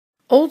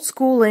Old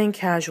School Lane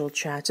Casual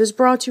Chats is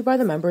brought to you by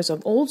the members of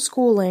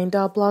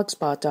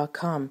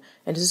oldschoollane.blogspot.com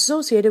and is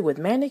associated with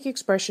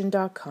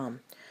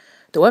manicexpression.com,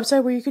 the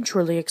website where you can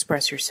truly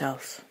express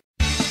yourself.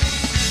 It's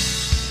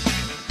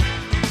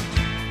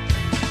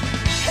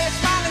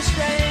smiling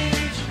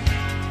strange.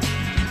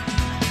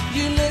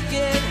 You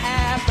looking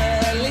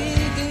happily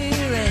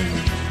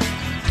deranged.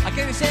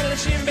 Can you settle a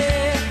shin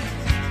bed?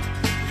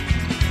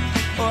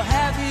 Or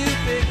have you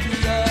picked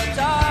your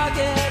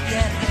target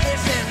yet?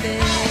 It's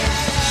ending.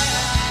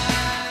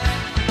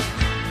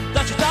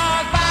 Got your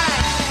dog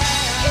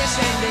bite. It's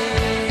ending.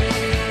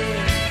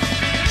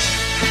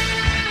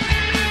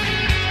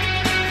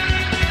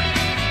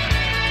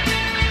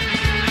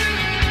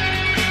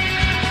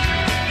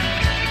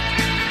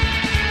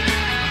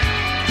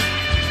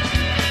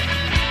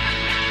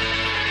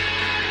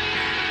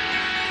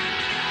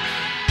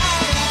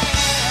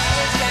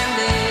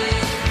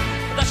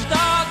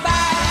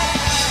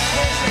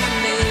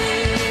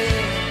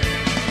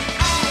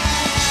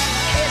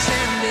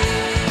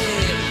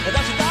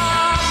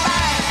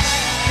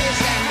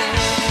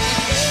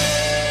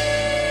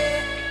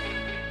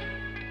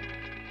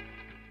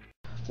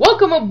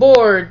 Welcome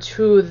aboard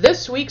to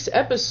this week's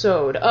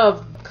episode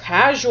of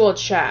Casual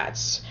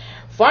Chats.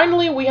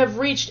 Finally, we have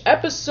reached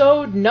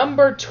episode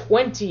number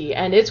 20,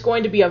 and it's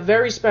going to be a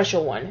very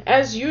special one.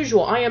 As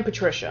usual, I am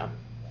Patricia.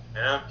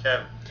 And I'm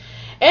Kevin.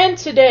 And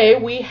today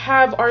we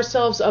have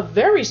ourselves a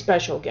very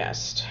special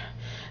guest.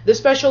 The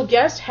special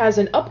guest has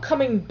an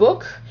upcoming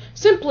book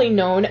simply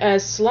known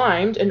as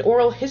Slimed, an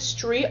oral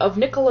history of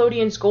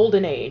Nickelodeon's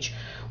golden age,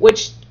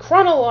 which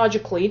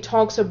chronologically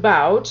talks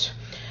about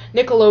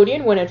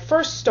Nickelodeon when it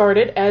first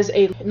started as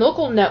a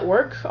local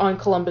network on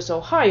Columbus,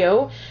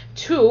 Ohio,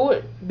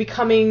 to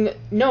becoming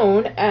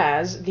known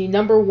as the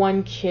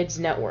 #1 kids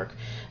network.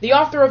 The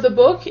author of the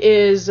book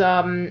is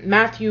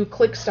Mathew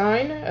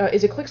Klickstein.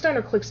 Is it Klickstein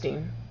or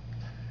Klickstein?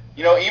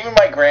 You know, even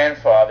my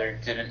grandfather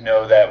didn't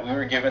know that. We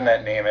were given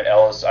that name at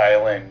Ellis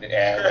Island,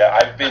 and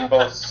I've been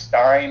both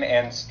Stein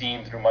and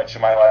Steen through much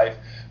of my life,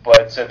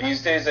 but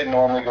these days I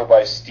normally go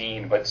by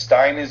Steen, but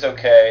Stein is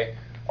okay.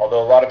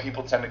 Although a lot of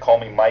people tend to call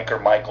me Mike or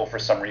Michael for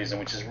some reason,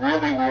 which is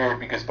really weird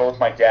because both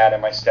my dad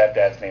and my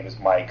stepdad's name is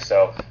Mike.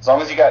 So as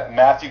long as you got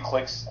Mathew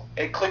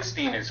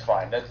Klickstein is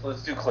fine.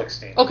 Let's do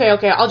Klickstein.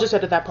 Okay, I'll just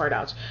edit that part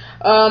out.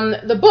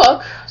 The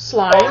book,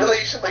 Slime. Oh, really?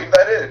 You should leave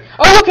that in.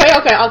 Oh, okay.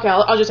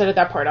 I'll just edit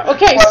that part out.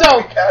 Okay,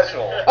 so.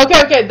 Casual.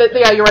 Okay.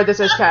 Yeah, you're right. This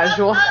is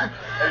casual.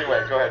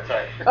 Anyway, go ahead.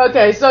 Sorry.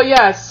 Okay, so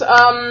yes.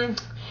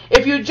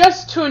 If you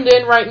just tuned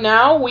in right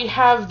now, we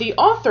have the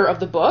author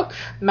of the book,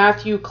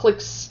 Mathew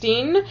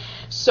Klickstein.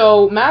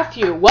 So,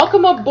 Matthew,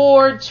 welcome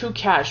aboard to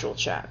Casual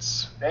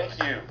Chats. Thank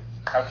you.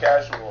 How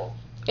casual.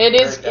 It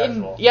is,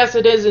 yes,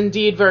 it is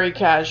indeed very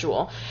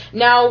casual.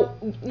 Now,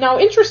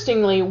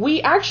 interestingly,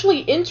 we actually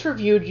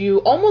interviewed you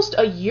almost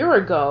a year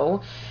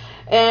ago,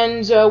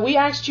 and we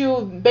asked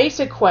you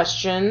basic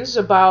questions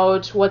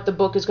about what the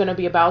book is going to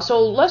be about.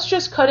 So let's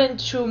just cut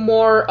into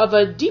more of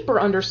a deeper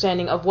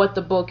understanding of what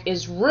the book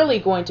is really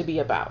going to be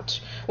about,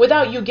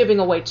 without you giving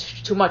away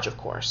too much, of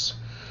course.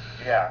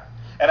 Yeah.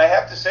 And I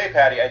have to say,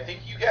 Patty, I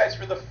think you guys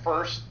were the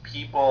first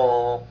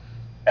people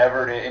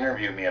ever to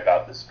interview me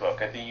about this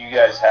book. I think you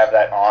guys have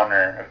that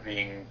honor of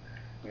being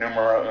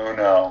numero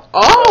uno.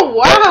 Oh, so,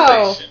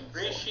 wow.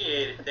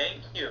 Appreciate it.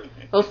 Thank you.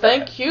 Well,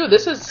 thank you.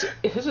 This is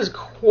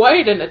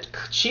quite an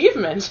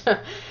achievement.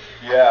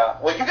 Yeah.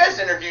 Well, you guys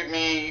interviewed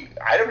me,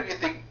 I don't even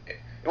think,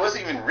 it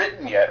wasn't even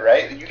written yet,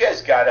 right? You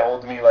guys got a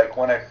hold of me like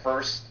when I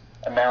first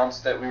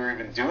announced that we were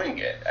even doing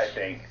it, I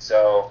think.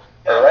 So,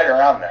 or right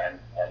around then.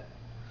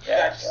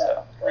 Yeah,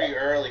 so pretty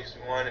early because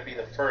we wanted to be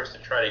the first to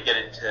try to get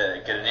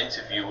an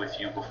interview with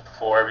you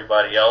before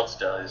everybody else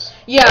does.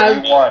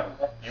 Yeah, you won.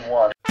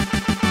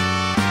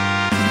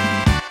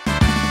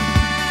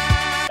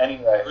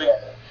 Anyway,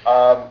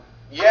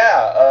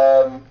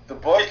 the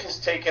book has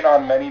taken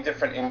on many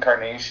different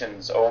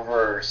incarnations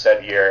over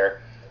said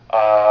year.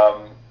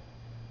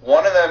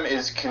 One of them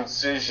is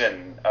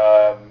concision.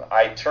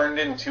 I turned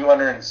in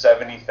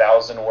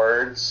 270,000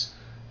 words,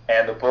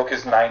 and the book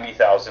is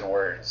 90,000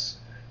 words.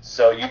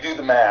 So you do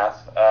the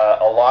math.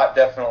 A lot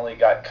definitely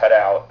got cut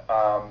out,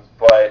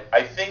 but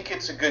I think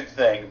it's a good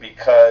thing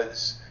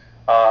because,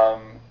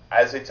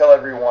 as I tell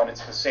everyone,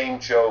 it's the same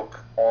joke,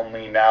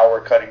 only now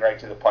we're cutting right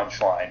to the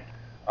punchline.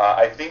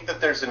 I think that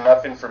there's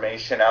enough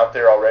information out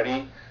there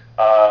already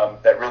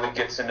that really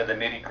gets into the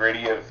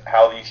nitty-gritty of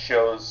how these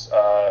shows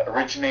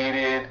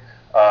originated,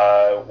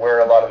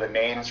 where a lot of the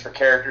names for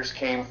characters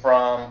came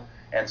from,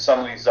 and some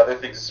of these other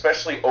things,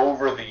 especially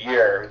over the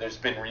year. There's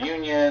been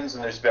reunions,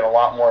 and there's been a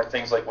lot more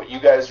things like what you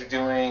guys are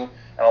doing,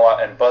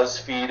 and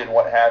BuzzFeed and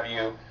what have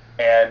you.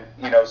 And,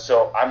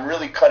 so I'm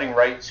really cutting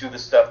right to the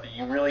stuff that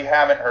you really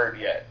haven't heard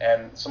yet,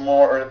 and some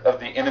more of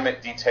the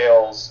intimate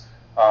details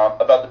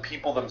about the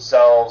people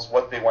themselves,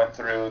 what they went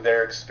through,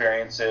 their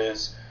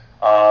experiences.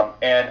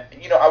 And,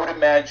 I would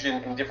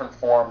imagine in different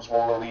forms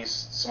we'll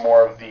release some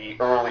more of the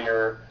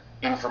earlier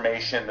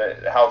information,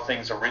 that how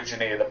things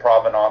originated, the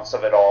provenance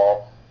of it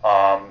all,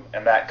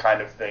 and that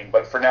kind of thing.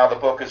 But for now, the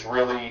book is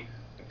really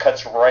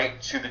cuts right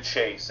to the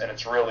chase, and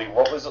it's really,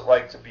 what was it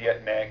like to be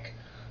at Nick?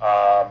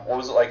 What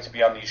was it like to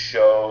be on these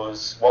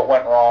shows? What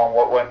went wrong?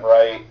 What went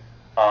right?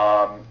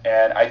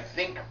 And I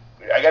think,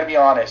 I got to be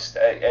honest,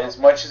 as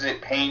much as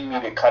it pained me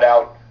to cut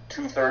out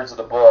 2/3 of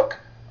the book,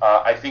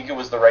 I think it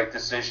was the right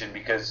decision,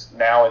 because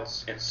now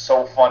it's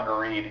so fun to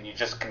read, and you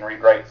just can read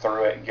right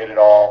through it and get it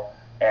all.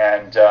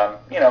 And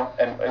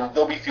and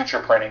there'll be future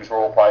printings where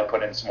we'll probably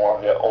put in some more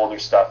of the older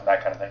stuff and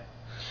that kind of thing.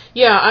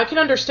 Yeah, I can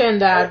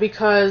understand that,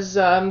 because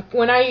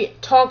when I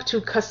talked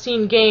to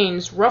Cassine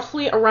Gaines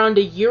roughly around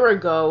a year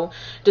ago,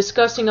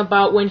 discussing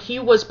about when he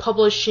was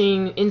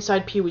publishing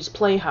Inside Pee-wee's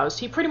Playhouse,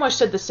 he pretty much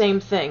said the same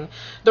thing.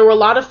 There were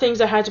a lot of things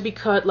that had to be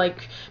cut,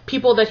 like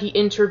people that he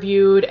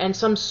interviewed and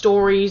some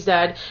stories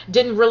that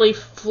didn't really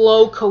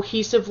flow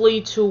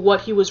cohesively to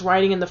what he was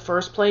writing in the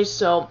first place,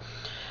 so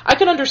I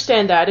can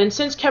understand that. And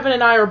since Kevin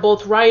and I are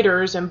both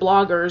writers and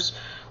bloggers,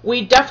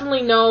 we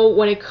definitely know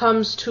when it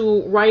comes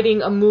to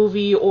writing a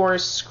movie or a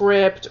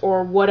script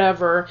or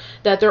whatever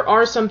that there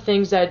are some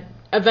things that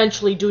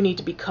eventually do need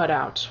to be cut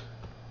out.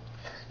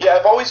 Yeah,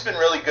 I've always been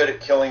really good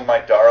at killing my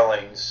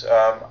darlings.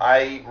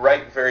 I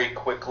write very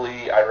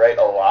quickly. I write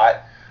a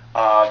lot,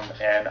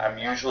 and I'm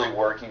usually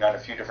working on a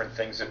few different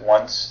things at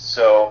once.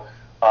 So,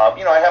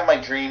 I have my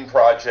dream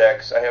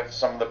projects. I have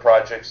some of the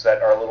projects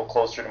that are a little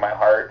closer to my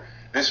heart.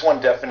 This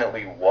one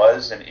definitely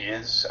was and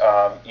is.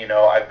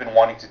 I've been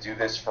wanting to do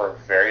this for a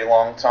very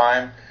long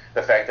time.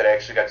 The fact that I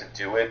actually got to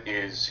do it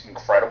is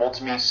incredible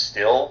to me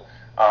still,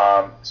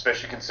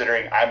 especially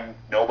considering I'm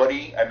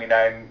nobody. I mean,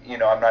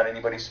 I'm not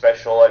anybody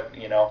special.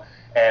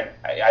 And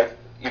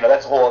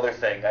that's a whole other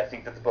thing. I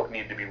think that the book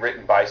needed to be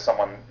written by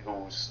someone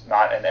who's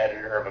not an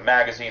editor of a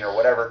magazine or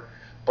whatever.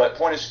 But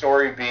point of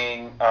story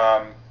being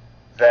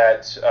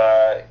that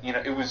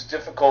it was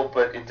difficult,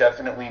 but it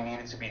definitely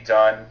needed to be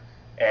done.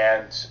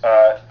 And,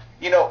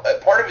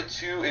 part of it,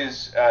 too,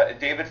 is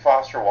David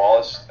Foster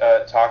Wallace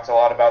talked a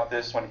lot about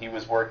this when he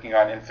was working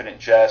on Infinite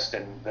Jest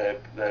and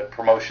the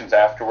promotions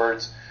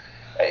afterwards.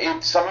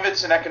 Some of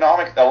it's a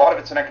lot of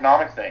it's an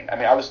economic thing. I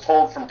mean, I was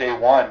told from day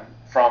one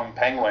from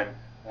Penguin,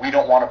 we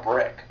don't want a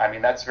brick. I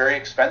mean, that's very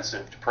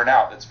expensive to print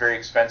out. That's very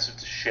expensive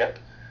to ship.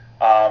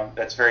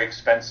 That's very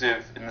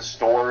expensive in the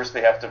stores.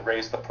 They have to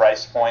raise the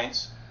price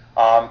points.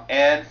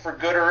 And for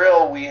good or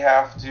ill, we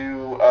have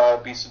to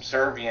be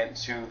subservient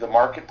to the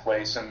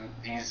marketplace and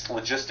these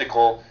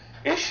logistical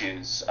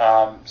issues.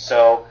 But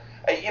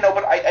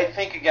I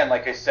think, again,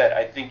 like I said,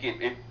 I think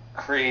it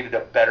created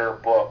a better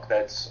book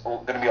that's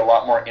going to be a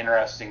lot more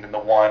interesting than the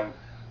one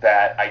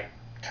that I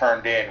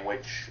turned in,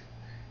 which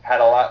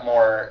had a lot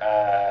more,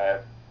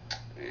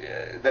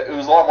 it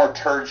was a lot more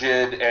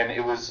turgid, and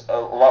it was a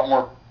lot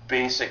more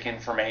basic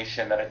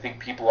information that I think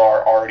people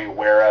are already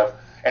aware of.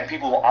 And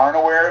people who aren't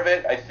aware of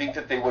it, I think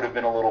that they would have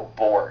been a little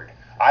bored.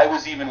 I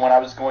was, even when I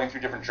was going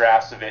through different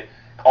drafts of it,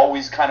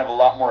 always kind of a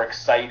lot more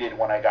excited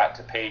when I got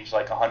to page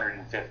like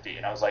 150.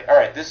 And I was like, all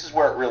right, this is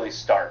where it really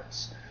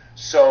starts.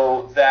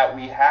 So that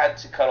we had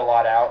to cut a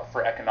lot out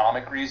for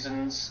economic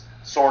reasons,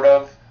 sort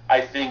of, I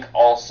think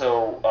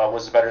also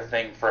was a better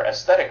thing for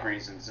aesthetic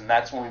reasons. And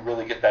that's when we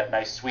really get that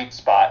nice sweet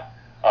spot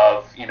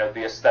of,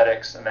 the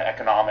aesthetics and the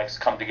economics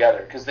come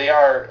together. Because they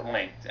are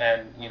linked.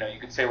 And, you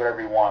could say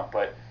whatever you want,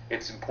 but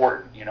it's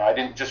important. I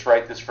didn't just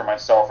write this for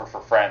myself or for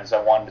friends.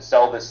 I wanted to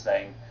sell this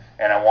thing,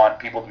 and I want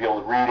people to be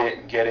able to read it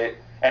and get it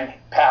and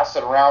pass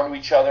it around to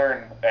each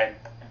other and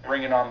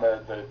bring it on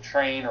the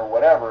train or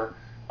whatever.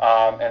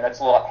 And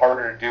that's a lot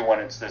harder to do when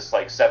it's this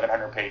like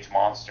 700-page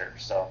monster.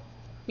 So.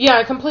 Yeah,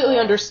 I completely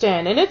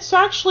understand, and it's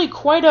actually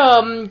quite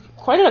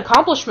an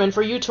accomplishment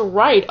for you to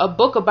write a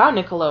book about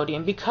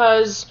Nickelodeon,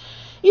 because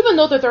even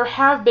though that there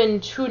have been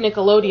 2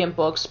 Nickelodeon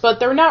books, but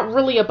they're not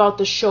really about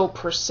the show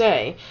per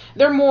se.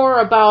 They're more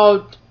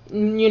about,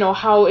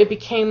 how it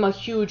became a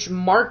huge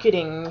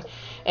marketing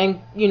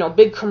and,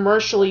 big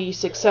commercially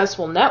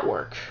successful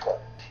network.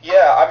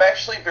 Yeah, I'm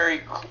actually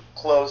very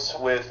close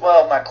with,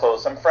 well, not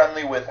close, I'm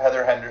friendly with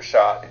Heather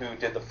Hendershot, who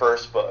did the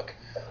first book.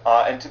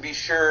 And to be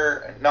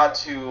sure, not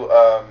to,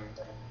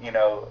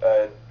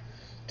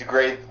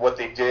 degrade what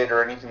they did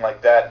or anything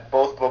like that,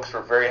 both books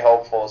were very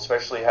helpful,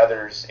 especially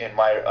Heather's in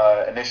my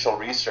initial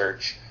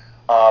research.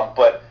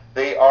 But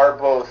they are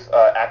both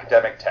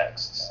academic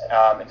texts.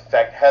 In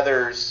fact,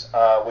 Heather's,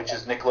 which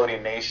is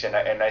Nickelodeon Nation,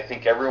 and I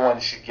think everyone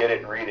should get it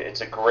and read it.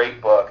 It's a great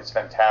book. It's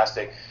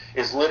fantastic.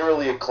 Is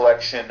literally a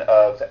collection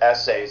of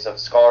essays, of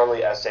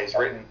scholarly essays,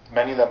 written,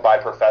 many of them by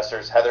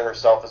professors. Heather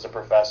herself is a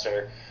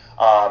professor.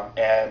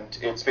 And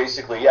it's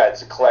basically,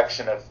 it's a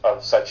collection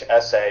of such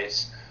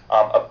essays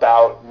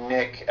about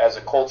Nick as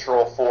a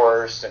cultural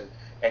force and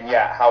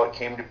how it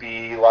came to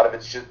be. A lot of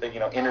it's just,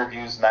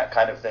 interviews and that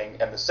kind of thing.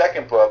 And the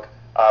second book,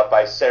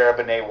 by Sarah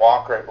Benet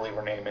Walker, I believe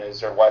her name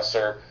is, or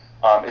Wesser,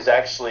 is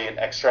actually an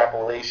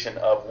extrapolation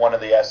of one of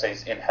the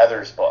essays in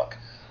Heather's book.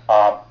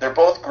 They're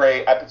both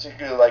great. I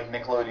particularly like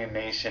Nickelodeon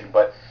Nation,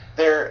 but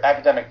they're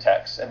academic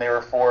texts, and they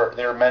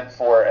were meant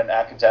for an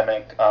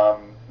academic,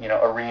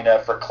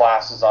 arena for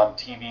classes on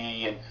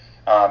TV and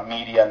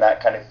media and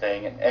that kind of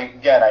thing. And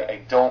again,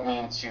 I don't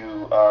mean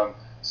to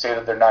say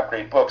that they're not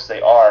great books.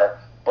 They are.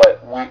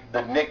 But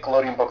the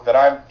Nickelodeon book that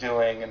I'm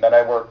doing and that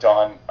I worked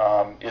on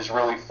is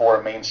really for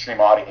a mainstream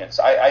audience.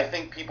 I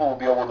think people will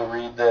be able to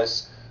read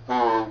this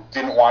who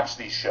didn't watch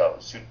these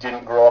shows, who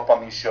didn't grow up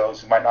on these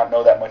shows, who might not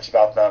know that much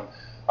about them,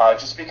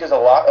 just because a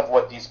lot of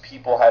what these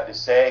people had to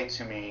say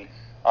to me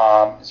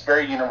is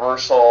very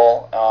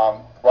universal.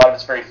 A lot of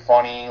it's very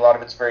funny, a lot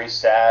of it's very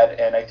sad,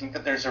 and I think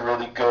that there's a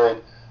really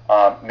good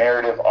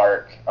narrative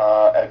arc,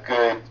 a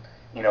good,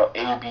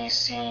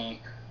 ABC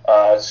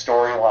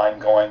storyline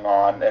going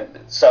on, and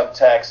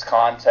subtext,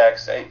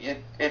 context.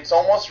 It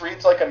almost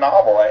reads like a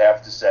novel, I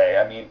have to say.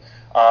 I mean,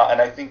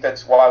 and I think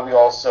that's why we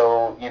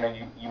also,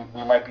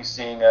 we might be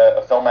seeing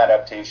a film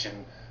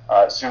adaptation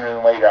sooner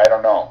than later. I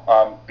don't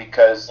know,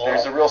 because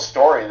there's a real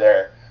story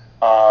there.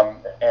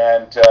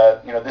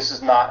 This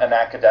is not an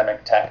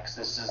academic text.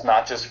 This is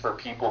not just for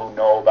people who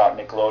know about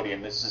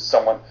Nickelodeon. This is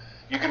someone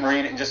you can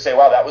read it and just say,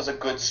 wow, that was a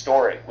good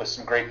story with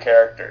some great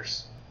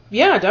characters.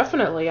 Yeah,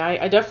 definitely.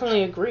 I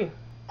definitely agree.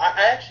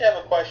 I actually have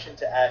a question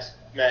to ask,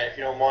 Matt, if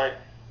you don't mind.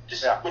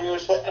 Just when you were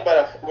saying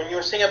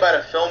about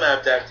a film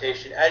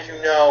adaptation, as you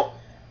know,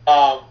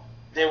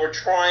 they were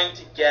trying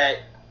to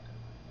get,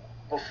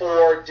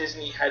 before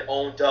Disney had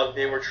owned Doug,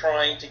 they were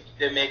trying to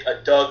make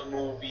a Doug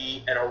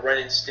movie and a Ren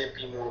and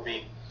Stimpy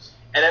movie.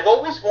 And I've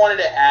always wanted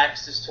to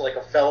ask this to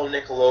a fellow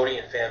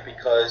Nickelodeon fan,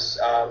 because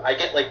I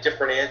get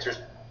different answers.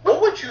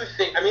 What would you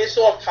think? I mean, it's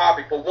off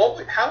topic, but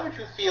how would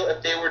you feel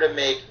if they were to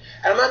make?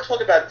 And I'm not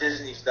talking about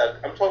Disney stuff.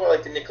 I'm talking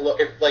about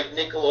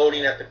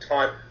Nickelodeon at the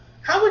time.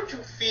 How would you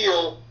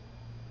feel,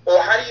 or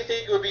how do you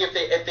think it would be if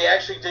they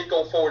actually did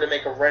go forward to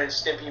make a Ren and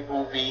Stimpy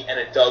movie and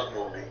a Doug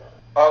movie?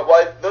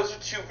 Well, those are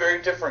two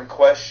very different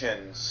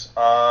questions,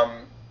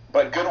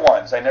 but good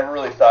ones. I never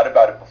really thought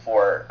about it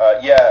before.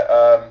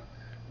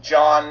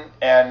 John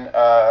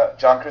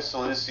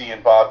Kricfalusi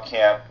and Bob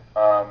Camp,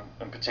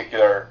 in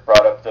particular,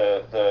 brought up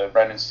the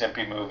Ren and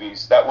Stimpy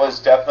movies. That was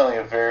definitely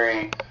a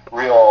very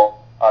real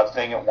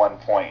thing at one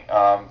point.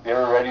 They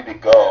were ready to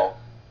go,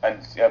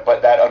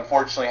 but that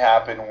unfortunately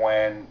happened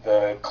when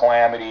the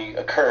calamity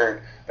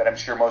occurred that I'm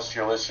sure most of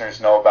your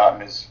listeners know about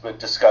and is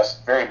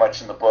discussed very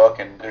much in the book.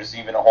 And there's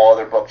even a whole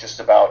other book just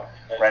about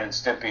Ren and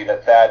Stimpy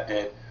that Thad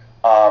did.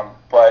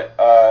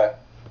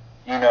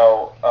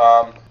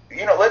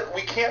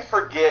 We can't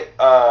forget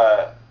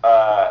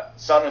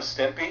Son of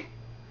Stimpy.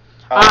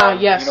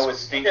 Yes. With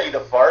Stinky the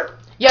Fart.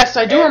 Yes,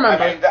 I do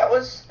remember. I mean, that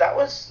was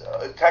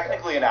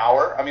technically an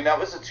hour. I mean, that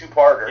was a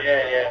two-parter.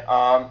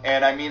 Yeah.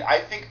 And I mean, I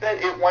think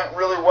that it went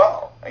really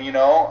well.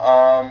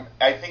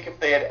 I think if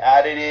they had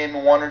added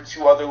in one or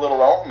two other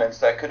little elements,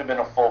 that could have been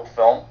a full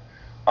film.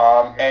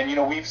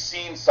 We've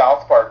seen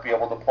South Park be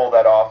able to pull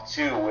that off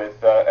too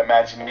with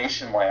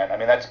Imagination Land. I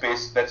mean, that's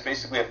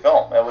basically a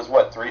film. That was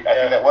I think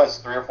that was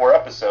 3 or 4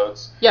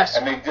 episodes. Yes.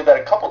 And they did that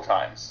a couple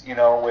times.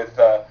 With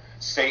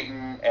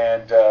Satan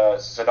and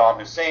Saddam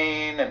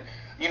Hussein, and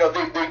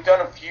they've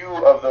done a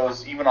few of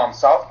those even on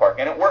South Park,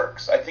 and it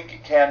works. I think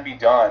it can be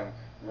done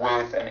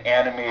with an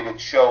animated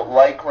show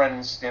like Ren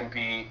and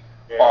Stimpy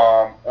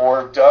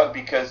or Doug,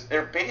 because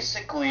they're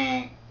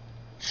basically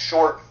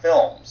short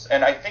films,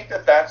 and I think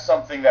that that's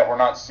something that we're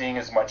not seeing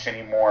as much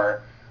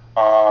anymore.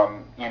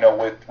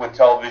 With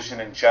television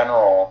in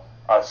general,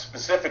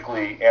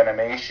 specifically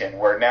animation,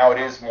 where now it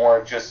is more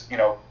of just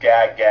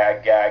gag,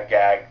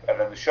 and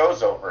then the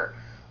show's over.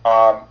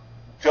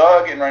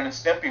 Doug and Ren and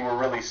Stimpy were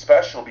really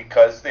special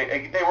because they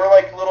were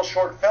like little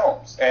short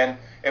films, and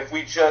if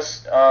we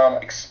just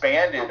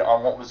expanded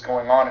on what was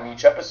going on in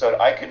each episode,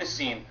 I could have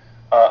seen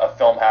a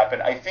film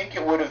happen. I think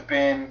it would have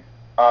been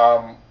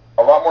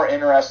a lot more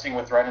interesting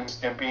with Ren and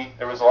Stimpy.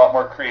 There was a lot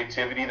more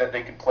creativity that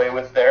they could play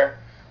with there.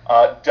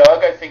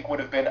 Doug, I think, would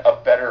have been a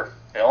better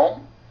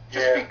film,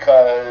 just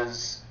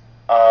because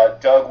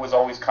Doug was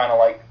always kind of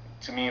like,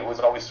 to me, it was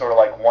always sort of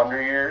like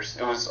Wonder Years.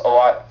 It was a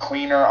lot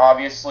cleaner,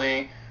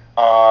 obviously,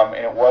 and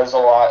it was a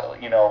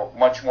lot,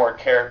 much more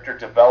character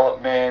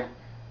development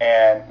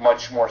and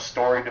much more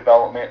story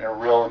development and a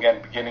real,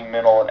 again, beginning,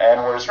 middle, and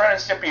end, whereas Ren and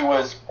Stimpy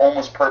was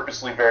almost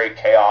purposely very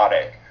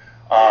chaotic.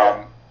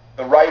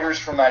 The writers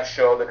from that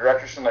show, the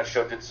directors from that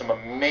show did some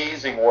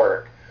amazing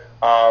work,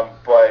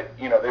 but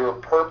they were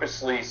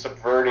purposely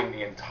subverting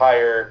the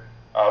entire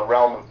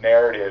realm of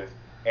narrative,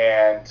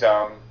 and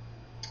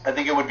I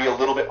think it would be a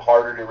little bit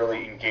harder to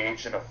really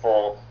engage in a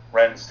full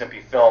Ren and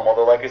Stimpy film,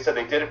 although, like I said,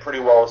 they did it pretty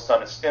well with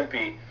Son of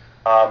Stimpy.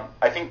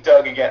 I think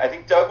Doug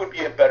would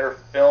be a better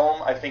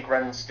film. I think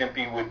Ren and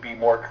Stimpy would be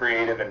more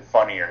creative and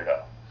funnier,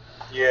 though.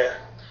 Yeah.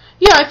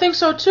 Yeah, I think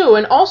so too.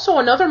 And also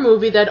another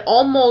movie that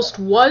almost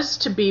was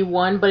to be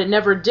one, but it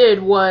never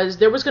did, was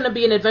there was going to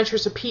be an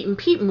Adventures of Pete and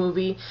Pete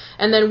movie,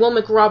 and then Will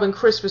McRobb and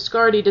Chris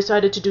Viscardi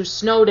decided to do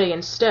Snow Day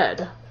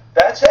instead.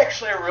 That's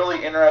actually a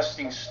really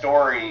interesting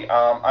story.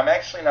 I'm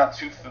actually not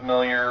too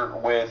familiar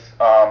with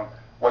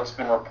what's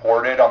been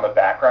reported on the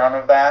background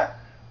of that,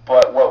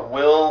 but what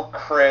Will,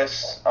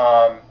 Chris,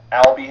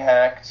 Albie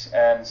Hecht,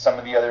 and some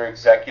of the other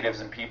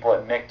executives and people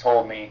at Nick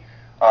told me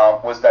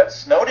was that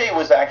Snow Day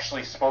was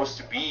actually supposed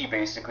to be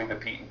basically the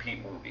Pete and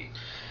Pete movie.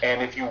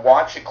 And if you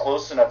watch it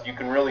close enough, you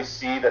can really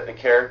see that the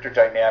character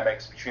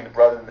dynamics between the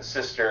brother and the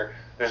sister,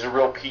 there's a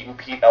real Pete and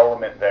Pete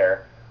element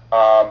there.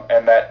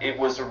 And that it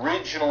was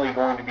originally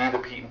going to be the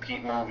Pete and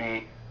Pete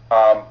movie,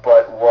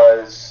 but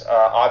was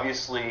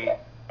obviously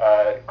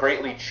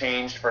greatly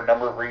changed for a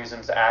number of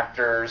reasons.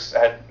 Actors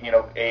had,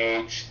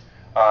 aged.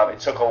 It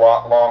took a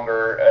lot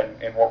longer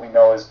in what we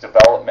know as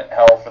development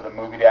hell for the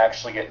movie to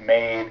actually get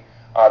made.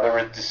 There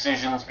were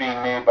decisions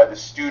being made by the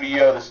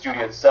studio. The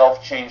studio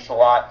itself changed a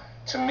lot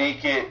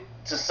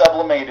to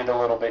sublimate it a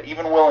little bit.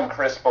 Even Will and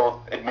Chris both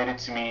admitted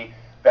to me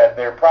that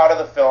they're proud of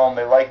the film,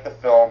 they like the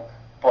film,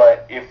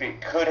 but if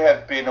it could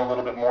have been a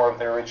little bit more of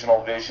their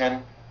original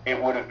vision,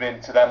 it would have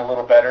been to them a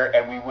little better,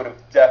 and we would have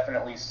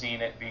definitely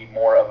seen it be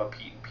more of a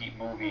Pete and Pete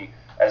movie,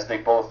 as they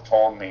both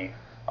told me.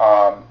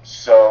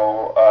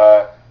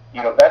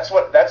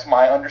 That's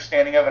my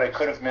understanding of it. I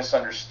could have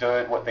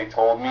misunderstood what they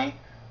told me,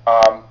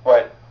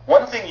 but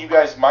one thing you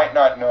guys might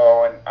not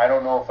know, and I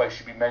don't know if I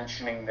should be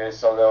mentioning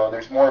this, although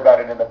there's more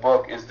about it in the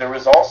book, is there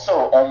was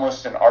also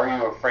almost an Are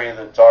You Afraid of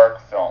the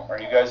Dark film. Are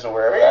you guys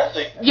aware of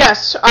that?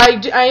 Yes,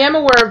 I am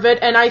aware of it,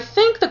 and I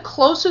think the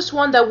closest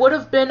one that would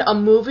have been a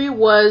movie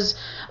was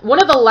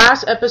one of the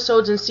last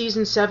episodes in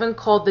Season 7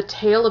 called The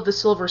Tale of the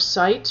Silver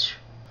Sight.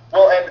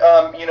 Well,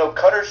 and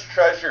Cutter's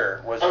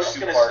Treasure was a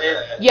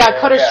two-parter. Yeah,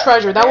 Cutter's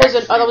Treasure. That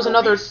was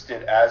another. Released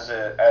it as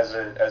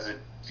a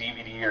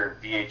DVD or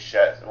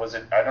VHS. Was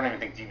it? I don't even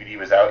think DVD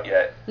was out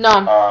yet.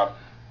 No.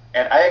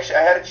 And I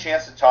had a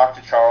chance to talk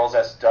to Charles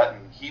S. Dutton.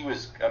 He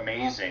was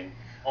amazing.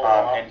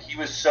 And he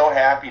was so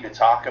happy to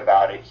talk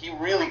about it. He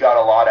really got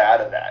a lot out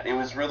of that. It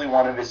was really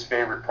one of his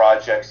favorite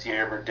projects he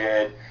ever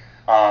did.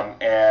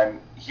 And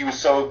he was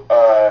so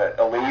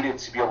elated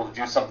to be able to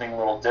do something a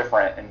little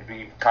different and to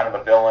be kind of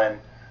a villain.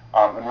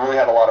 And really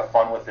had a lot of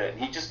fun with it.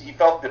 And he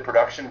felt the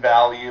production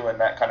value and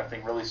that kind of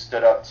thing really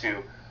stood up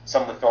to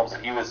some of the films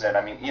that he was in.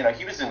 I mean,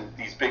 he was in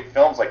these big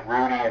films like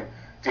Rudy and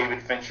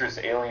David Fincher's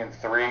Alien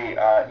 3.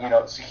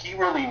 So he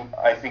really,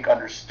 I think,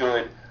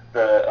 understood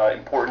the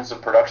importance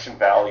of production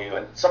value.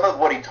 And some of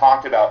what he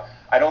talked about,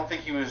 I don't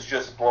think he was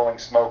just blowing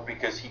smoke,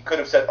 because he could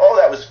have said, oh,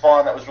 that was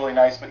fun, that was really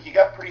nice, but he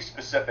got pretty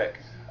specific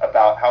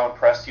about how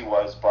impressed he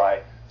was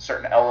by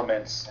certain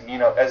elements. And,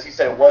 as he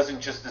said, it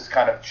wasn't just this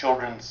kind of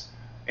children's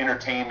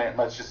entertainment,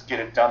 let's just get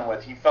it done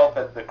with. He felt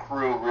that the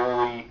crew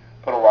really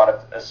put a lot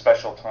of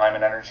special time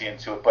and energy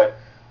into it. But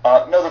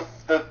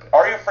the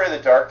Are You Afraid of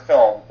the Dark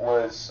film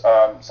was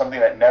something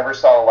that never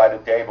saw the light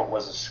of day, but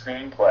was a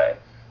screenplay.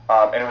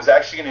 And it was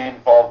actually going to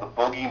involve the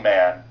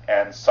Boogeyman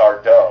and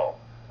Sardou.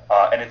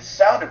 And it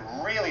sounded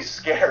really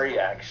scary,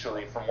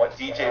 actually, from what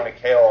DJ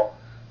McHale,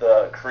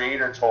 the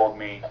creator, told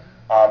me.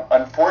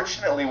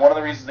 Unfortunately, one of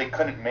the reasons they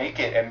couldn't make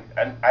it,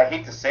 and I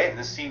hate to say it,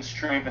 this seems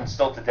true even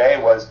still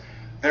today, was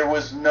there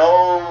was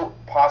no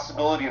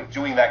possibility of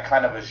doing that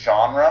kind of a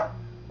genre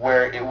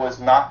where it was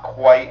not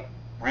quite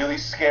really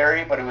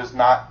scary, but it was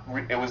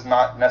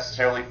not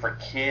necessarily for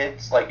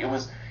kids. Like, he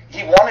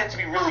wanted it to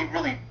be really,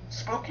 really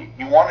spooky.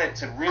 He wanted it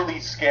to really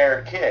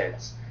scare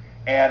kids.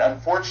 And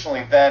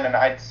unfortunately then, and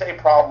I'd say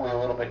probably a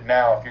little bit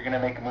now, if you're going to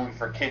make a movie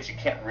for kids, you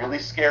can't really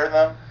scare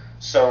them.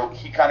 So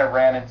he kind of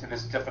ran into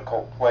this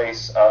difficult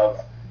place of,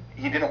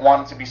 he didn't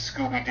want it to be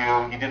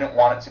Scooby-Doo. He didn't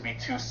want it to be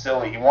too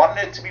silly. He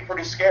wanted it to be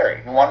pretty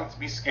scary. He wanted it to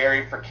be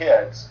scary for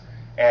kids.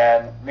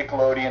 And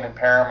Nickelodeon and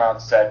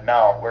Paramount said,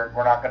 no, we're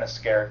not going to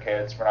scare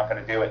kids. We're not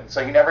going to do it. And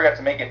so he never got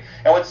to make it.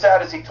 And what's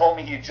sad is he told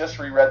me he had just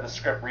reread the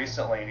script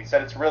recently, and he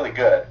said it's really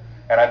good.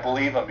 And I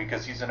believe him,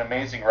 because he's an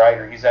amazing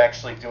writer. He's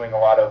actually doing a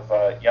lot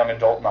of young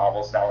adult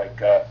novels now,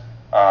 like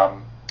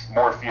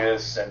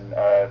Morpheus and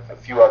a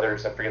few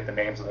others. I forget the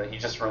names of them. He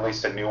just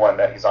released a new one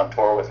that he's on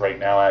tour with right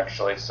now,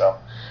 actually. So.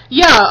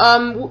 Yeah,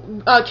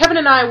 Kevin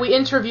and I, we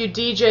interviewed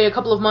DJ a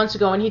couple of months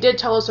ago, and he did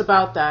tell us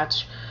about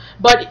that.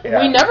 But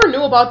we never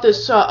knew about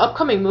this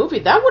upcoming movie.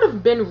 That would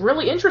have been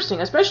really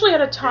interesting, especially at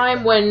a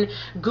time when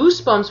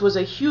Goosebumps was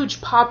a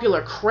huge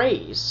popular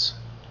craze.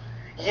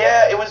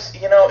 Yeah, it was.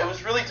 It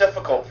was really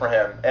difficult for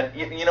him, and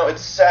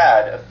it's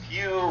sad. A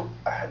few,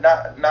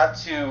 not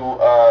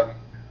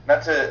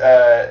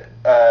to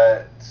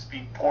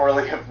speak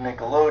poorly of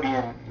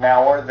Nickelodeon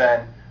now or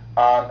then.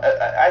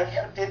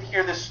 I did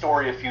hear this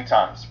story a few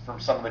times from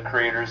some of the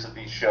creators of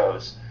these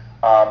shows,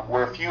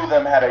 where a few of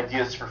them had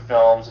ideas for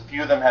films, a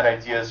few of them had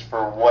ideas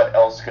for what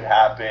else could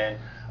happen.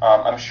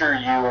 I'm sure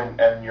you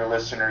and your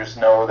listeners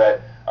know that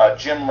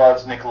Jim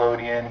loves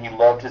Nickelodeon. He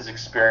loved his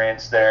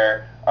experience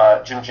there.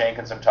 Jim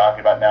Jenkins I'm talking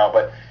about now,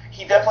 but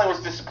he definitely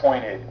was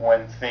disappointed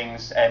when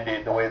things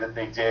ended the way that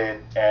they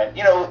did. And,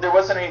 there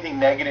wasn't anything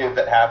negative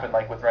that happened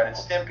like with Ren and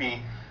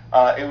Stimpy.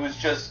 It was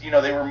just,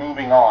 they were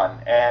moving on.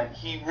 And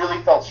he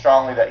really felt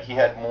strongly that he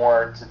had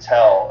more to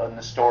tell in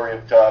the story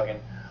of Doug. And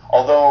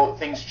although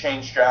things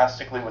changed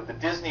drastically with the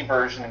Disney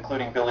version,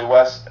 including Billy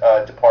West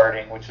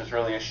departing, which is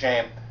really a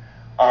shame,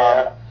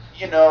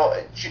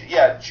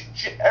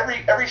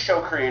 every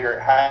show creator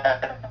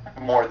had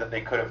more that they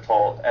could have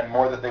told and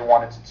more that they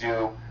wanted to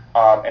do.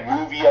 and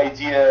movie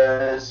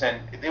ideas, and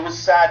it was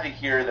sad to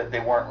hear that they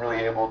weren't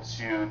really able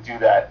to do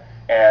that,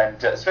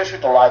 and especially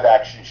with the live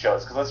action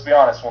shows, because let's be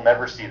honest, we'll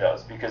never see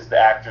those because the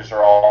actors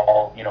are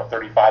all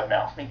 35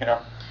 now,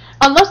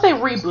 Unless they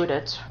reboot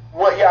it.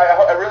 Well,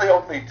 yeah, I really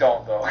hope they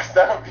don't, though, because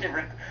that would be.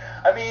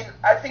 I mean,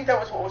 I think that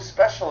was what was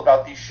special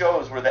about these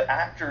shows, where the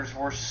actors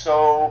were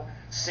so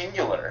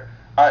singular.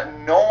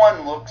 No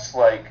one looks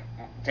like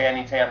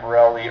Danny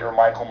Tamborelli or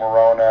Michael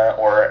Morona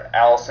or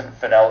Allison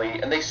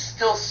Finelli, and they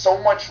still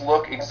so much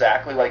look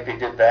exactly like they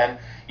did then,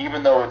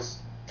 even though it's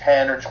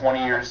 10 or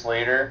 20 years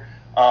later.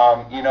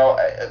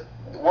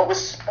 What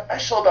was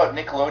special about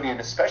Nickelodeon,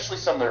 especially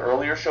some of their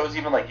earlier shows,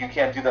 even like You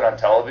Can't Do That on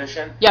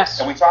Television. Yes.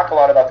 And we talk a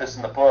lot about this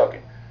in the book.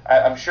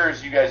 I'm sure,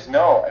 as you guys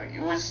know,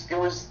 it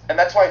was, and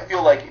that's why I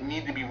feel like it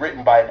needed to be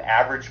written by an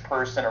average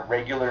person, a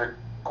regular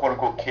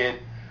quote-unquote kid.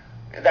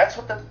 That's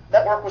what the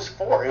network was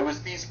for. It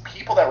was these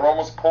people that were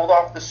almost pulled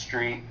off the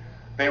street.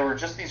 They were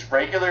just these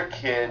regular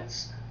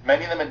kids.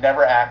 Many of them had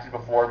never acted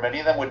before. Many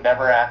of them would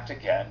never act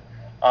again.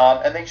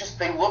 And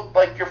they looked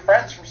like your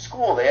friends from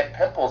school. They had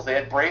pimples. They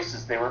had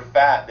braces. They were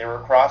fat. They were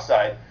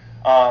cross-eyed.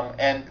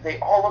 And they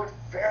all looked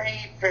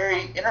very,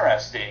 very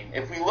interesting.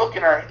 If you look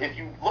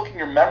in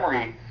your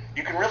memory,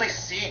 you can really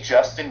see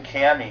Justin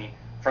Cammie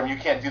from You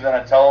Can't Do That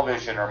on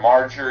Television, or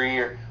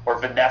Marjorie, or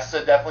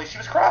Vanessa, definitely. She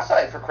was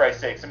cross-eyed, for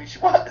Christ's sakes. I mean, she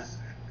was.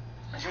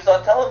 She was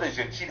on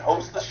television. She'd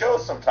host the show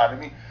sometime. I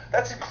mean,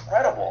 that's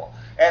incredible.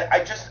 And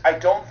I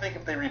don't think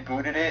if they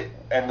rebooted it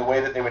and the way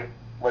that they would,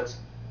 let's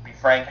be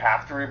frank,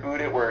 have to reboot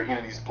it, where,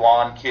 these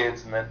blonde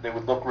kids and that they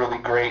would look really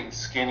great and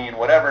skinny and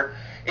whatever,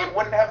 it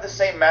wouldn't have the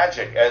same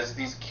magic as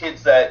these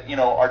kids that,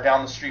 are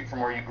down the street from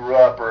where you grew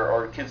up,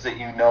 or kids that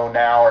you know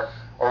now,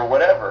 or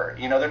whatever.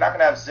 They're not going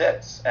to have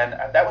zits. And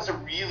that was a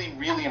really,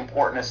 really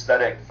important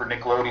aesthetic for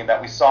Nickelodeon that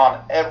we saw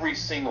on every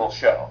single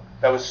show.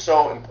 That was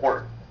so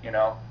important,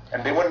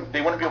 And they wouldn't be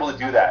able to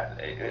do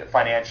that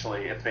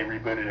financially if they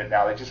rebooted it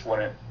now. They just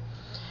wouldn't.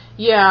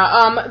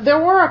 Yeah, there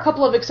were a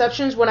couple of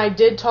exceptions when I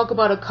did talk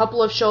about a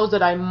couple of shows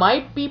that I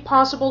might be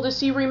possible to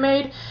see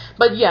remade,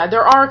 but yeah,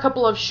 there are a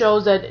couple of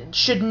shows that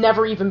should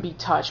never even be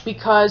touched,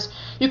 because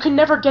you can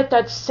never get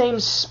that same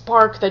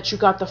spark that you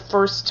got the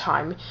first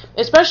time,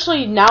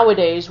 especially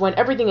nowadays when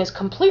everything is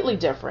completely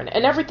different,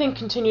 and everything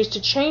continues to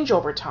change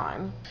over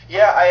time.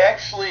 Yeah, I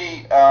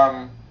actually,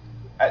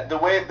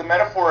 the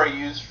metaphor I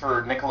use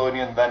for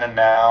Nickelodeon then and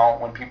now,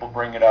 when people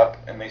bring it up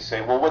and they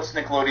say, well, what's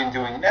Nickelodeon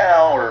doing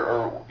now,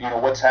 or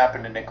what's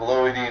happened to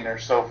Nickelodeon, or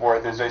so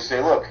forth, is I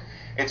say, look,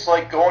 it's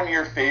like going to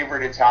your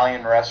favorite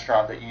Italian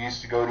restaurant that you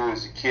used to go to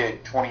as a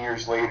kid 20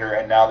 years later,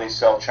 and now they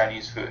sell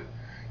Chinese food,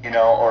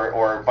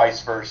 or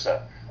vice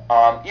versa.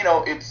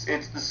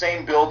 It's the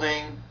same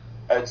building,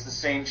 it's the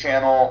same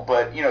channel,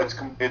 but,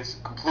 it's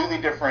completely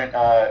different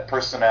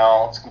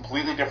personnel, it's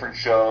completely different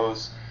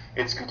shows,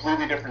 it's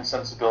completely different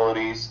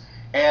sensibilities,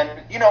 and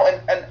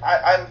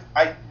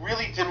I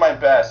really did my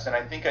best, and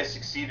I think I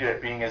succeeded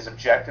at being as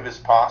objective as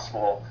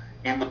possible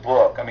in the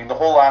book. I mean, the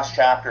whole last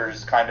chapter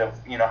is kind of,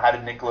 how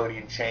did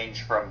Nickelodeon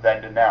change from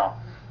then to now?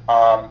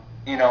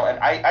 And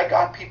I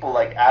got people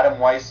like Adam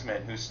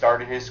Weissman, who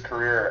started his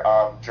career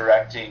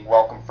directing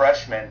Welcome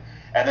Freshmen,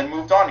 and then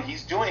moved on.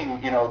 He's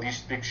doing,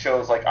 these big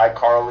shows like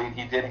iCarly.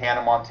 He did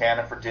Hannah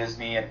Montana for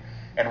Disney,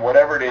 and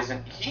whatever it is,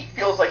 and he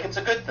feels like it's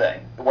a good thing,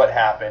 what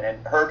happened.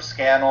 And Herb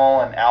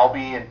Scannell and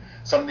Albie and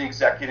some of the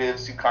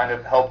executives who kind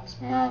of helped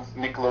move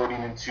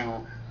Nickelodeon into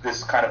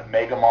this kind of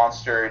mega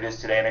monster it is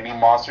today, and I mean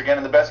monster again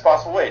in the best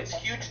possible way. It's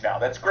huge now.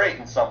 That's great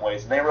in some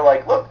ways. And they were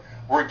like, look,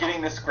 we're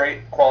getting this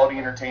great quality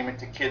entertainment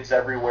to kids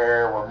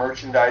everywhere. We're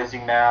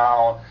merchandising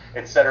now,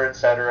 et cetera, et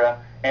cetera.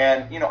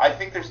 And, I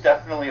think there's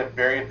definitely a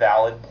very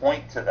valid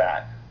point to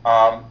that.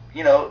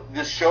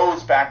 The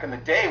shows back in the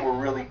day were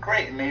really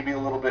great and maybe a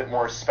little bit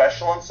more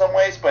special in some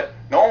ways, but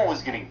no one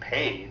was getting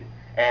paid.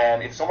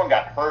 And if someone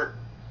got hurt,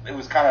 it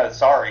was kind of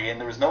sorry, and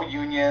there was no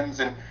unions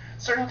and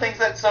certain things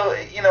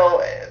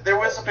there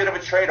was a bit of a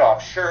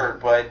trade-off, sure,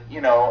 but,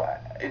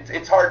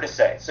 it's hard to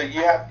say. So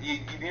you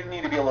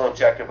need to be a little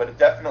objective, but it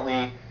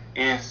definitely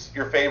is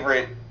your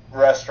favorite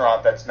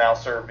restaurant that's now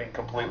serving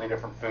completely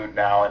different food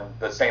now, and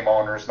the same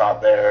owner's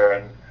not there,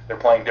 and they're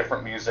playing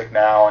different music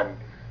now, and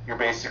you're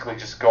basically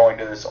just going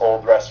to this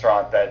old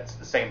restaurant that's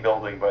the same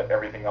building, but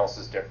everything else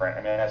is different.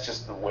 I mean, that's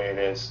just the way it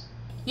is.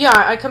 Yeah,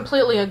 I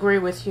completely agree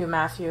with you,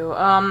 Matthew.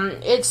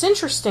 It's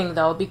interesting,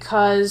 though,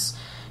 because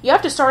you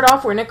have to start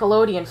off where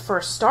Nickelodeon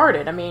first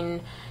started. I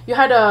mean, you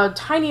had a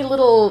tiny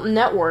little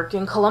network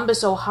in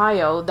Columbus,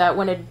 Ohio, that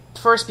when it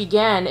first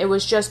began, it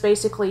was just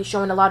basically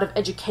showing a lot of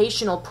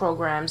educational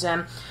programs,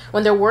 and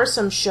when there were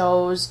some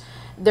shows,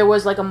 there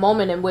was like a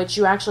moment in which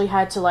you actually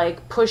had to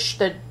like push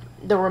the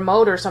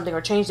remote or something,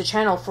 or change the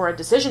channel for a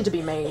decision to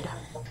be made.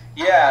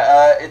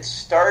 Yeah, it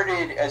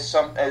started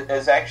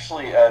as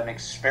actually an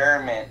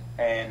experiment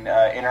in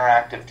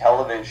interactive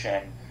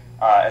television,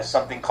 as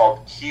something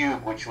called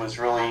Cube, which was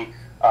really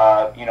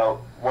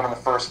one of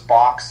the first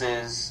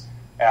boxes,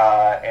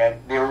 And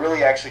they were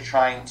really actually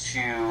trying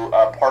to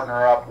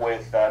partner up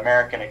with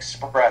American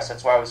Express.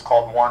 That's why it was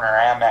called Warner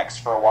Amex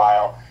for a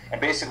while. And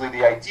basically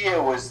the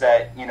idea was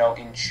that,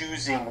 in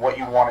choosing what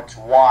you wanted to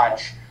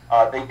watch,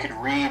 they could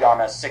read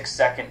on a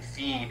 6-second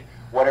feed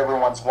what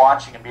everyone's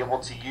watching and be able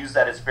to use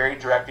that as very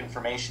direct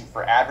information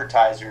for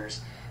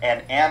advertisers.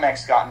 And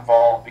Amex got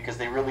involved because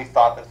they really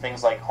thought that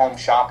things like Home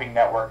Shopping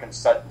Network and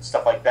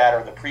stuff like that,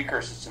 or the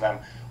precursors to them,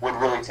 would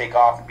really take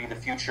off and be the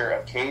future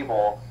of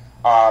cable.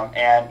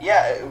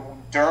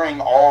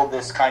 During all of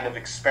this kind of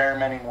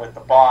experimenting with the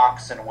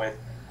box and with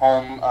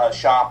Home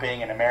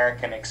Shopping and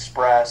American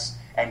Express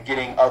and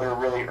getting other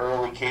really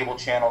early cable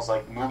channels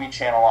like Movie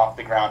Channel off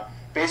the ground,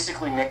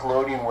 basically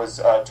Nickelodeon was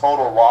a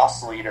total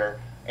loss leader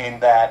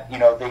in that,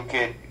 they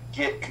could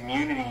get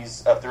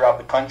communities throughout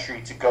the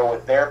country to go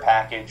with their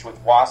package, with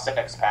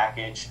Wasatch's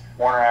package,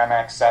 Warner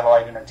Amex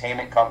Satellite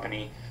Entertainment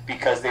Company,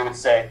 because they would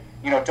say,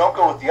 don't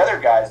go with the other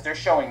guys. They're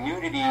showing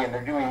nudity and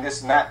they're doing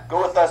this and that.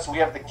 Go with us. We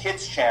have the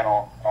kids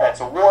channel that's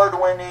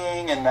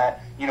award-winning and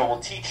that, will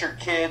teach your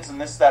kids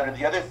and this, that, or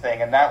the other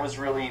thing. And that was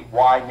really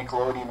why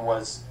Nickelodeon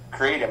was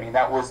created. I mean,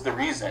 that was the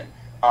reason.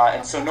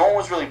 And so no one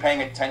was really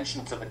paying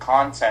attention to the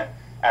content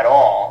at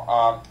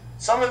all.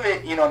 Some of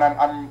it, and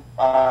I'm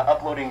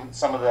uploading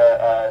some of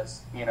the,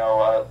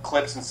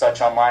 clips and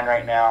such online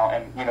right now,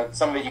 and,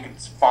 some of it you can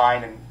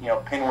find in,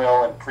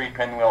 Pinwheel and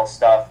pre-Pinwheel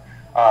stuff.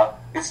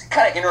 It's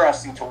kind of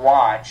interesting to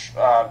watch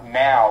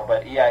now,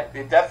 but yeah,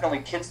 it definitely,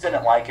 kids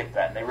didn't like it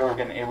then. They really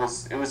didn't. It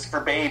was for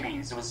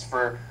babies. It was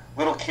for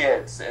little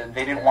kids, and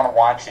they didn't want to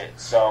watch it.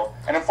 So,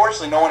 and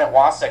unfortunately, no one at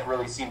Wasatch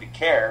really seemed to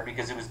care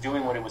because it was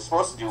doing what it was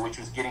supposed to do, which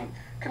was getting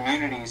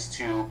communities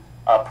to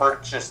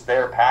purchase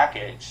their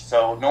package.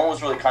 So no one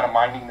was really kind of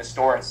minding the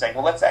store and saying,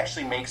 well, let's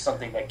actually make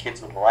something that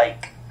kids would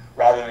like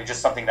rather than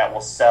just something that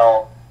will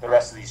sell the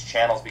rest of these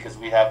channels because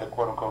we have the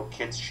quote-unquote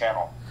kids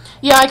channel.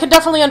 Yeah, I could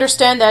definitely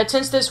understand that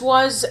since this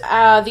was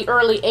the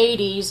early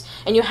 80s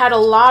and you had a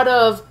lot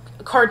of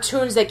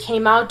cartoons that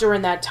came out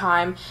during that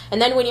time,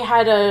 and then when you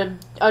had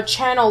a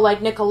channel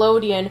like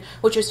Nickelodeon,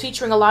 which was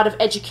featuring a lot of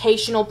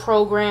educational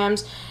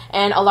programs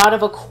and a lot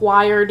of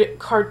acquired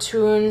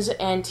cartoons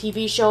and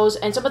TV shows,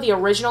 and some of the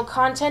original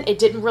content, it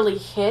didn't really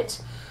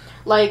hit.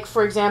 Like,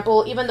 for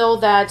example, even though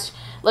that,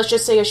 let's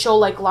just say a show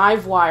like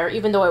Livewire,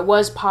 even though it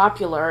was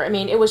popular, I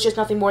mean, it was just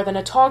nothing more than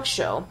a talk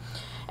show.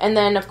 And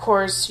then, of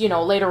course,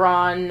 later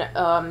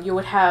on, you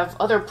would have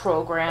other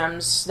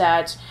programs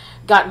that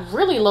got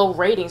really low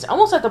ratings,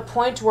 almost at the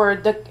point where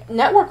the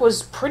network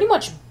was pretty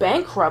much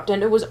bankrupt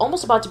and it was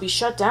almost about to be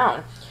shut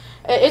down.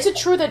 Is it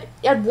true that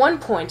at one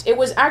point it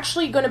was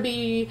actually going to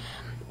be,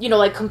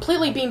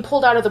 completely being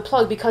pulled out of the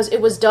plug because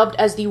it was dubbed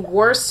as the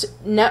worst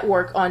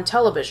network on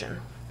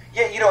television?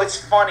 Yeah, it's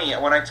funny,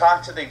 when I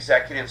talk to the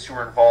executives who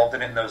were involved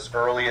in it in those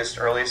earliest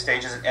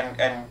stages,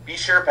 and be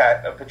sure,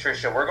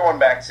 Patricia, we're going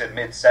back to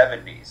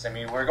mid-70s. I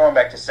mean, we're going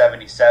back to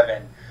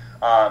 77,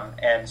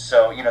 and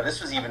so,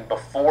 this was even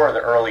before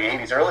the early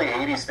 80s. Early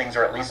 80s, things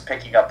are at least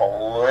picking up a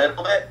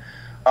little bit,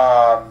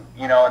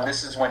 and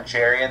this is when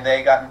Jerry and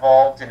they got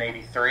involved in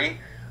 83,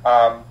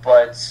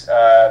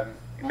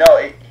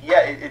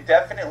 it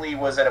definitely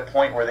was at a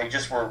point where they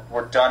just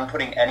were done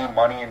putting any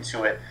money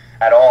into it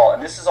at all.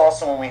 And this is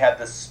also when we had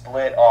the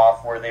split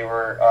off where they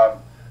were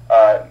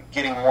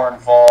getting more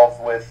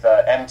involved with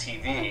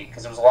MTV,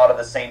 because there was a lot of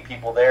the same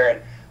people there,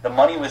 and the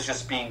money was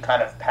just being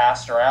kind of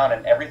passed around,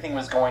 and everything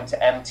was going to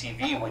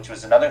MTV, which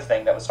was another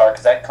thing that was hard,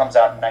 because that comes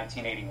out in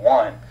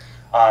 1981.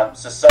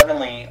 So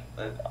suddenly,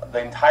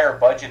 the entire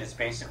budget is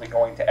basically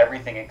going to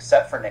everything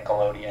except for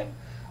Nickelodeon.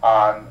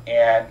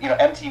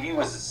 MTV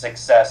was a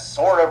success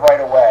sort of right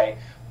away,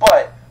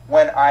 but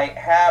when I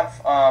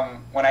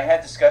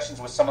had discussions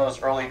with some of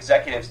those early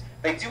executives,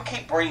 they do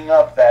keep bringing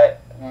up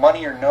that,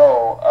 money or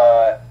no,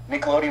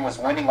 Nickelodeon was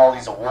winning all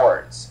these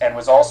awards and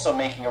was also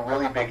making a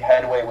really big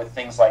headway with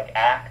things like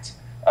ACT,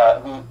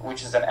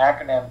 which is an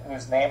acronym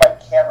whose name I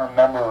can't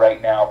remember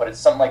right now, but it's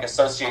something like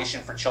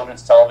Association for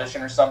Children's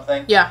Television or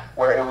something. Yeah.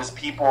 Where it was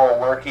people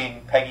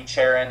working, Peggy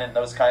Charon and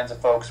those kinds of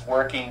folks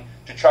working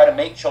to try to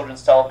make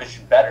children's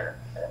television better.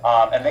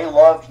 And they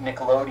loved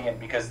Nickelodeon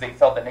because they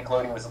felt that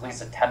Nickelodeon was at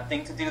least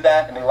attempting to do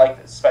that, and they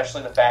liked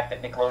especially the fact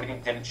that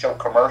Nickelodeon didn't show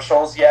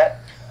commercials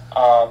yet.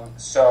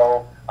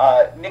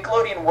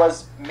 Nickelodeon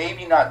was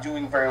maybe not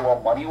doing very well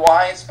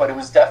money-wise, but it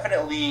was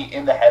definitely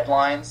in the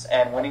headlines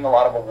and winning a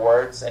lot of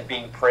awards and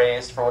being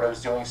praised for what it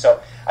was doing.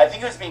 So I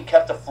think it was being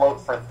kept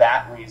afloat for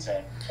that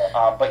reason.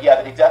 But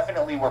yeah, they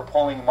definitely were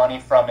pulling money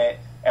from it.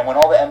 And when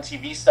all the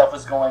MTV stuff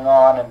was going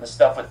on and the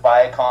stuff with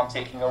Viacom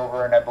taking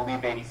over in, I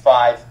believe,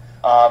 85,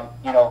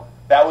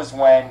 that was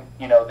when,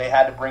 they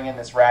had to bring in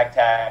this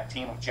ragtag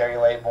team of Jerry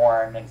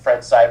Laybourne and Fred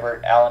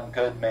Seibert, Alan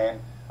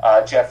Goodman,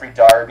 Jeffrey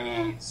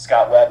Darby,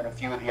 Scott Webb, and a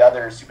few of the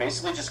others who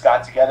basically just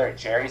got together at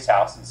Jerry's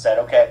house and said,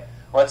 okay,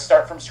 let's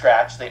start from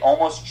scratch. They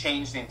almost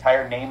changed the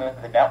entire name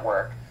of the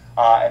network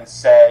and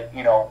said,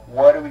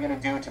 what are we going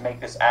to do to make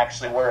this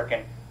actually work?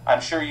 And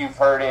I'm sure you've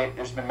heard it.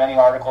 There's been many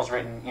articles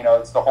written,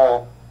 it's the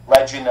whole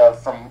legend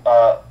of from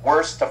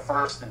worst to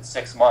first in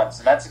 6 months,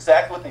 and that's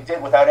exactly what they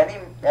did without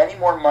any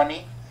more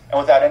money and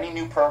without any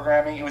new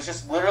programming. It was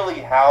just literally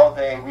how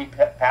they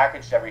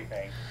repackaged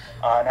everything,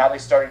 and how they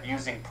started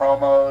using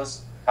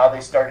promos, how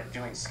they started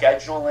doing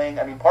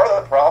scheduling. I mean, part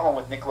of the problem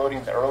with Nickelodeon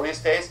in the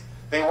earliest days,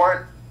 they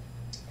weren't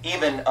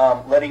even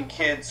letting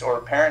kids or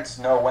parents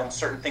know when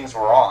certain things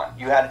were on.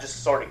 You had to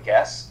just sort of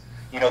guess.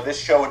 You know, this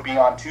show would be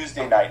on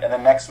Tuesday night, and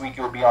then next week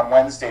it would be on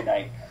Wednesday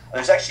night.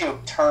 There's actually a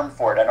term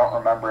for it. I don't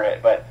remember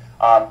it, but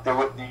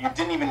you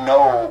didn't even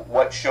know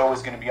what show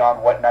was going to be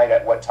on what night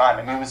at what time.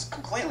 I mean, it was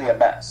completely a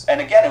mess.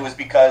 And again, it was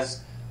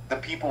because the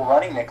people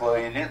running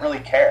Nickelodeon didn't really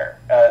care.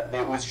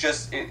 It was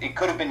just it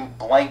could have been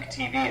blank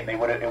TV, and it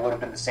would have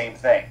been the same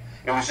thing.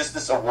 It was just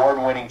this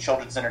award-winning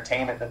children's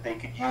entertainment that they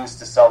could use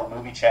to sell the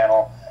movie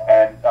channel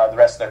and the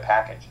rest of their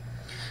package.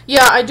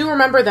 Yeah, I do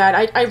remember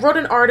that. I wrote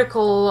an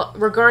article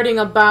regarding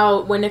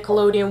about when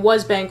Nickelodeon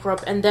was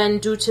bankrupt, and then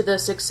due to the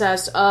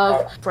success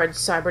of Fred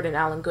Seibert and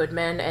Alan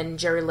Goodman and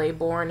Jerry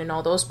Laybourne and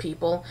all those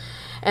people.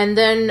 And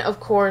then, of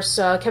course,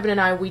 Kevin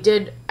and I, we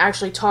did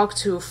actually talk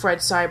to Fred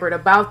Seibert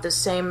about the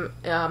same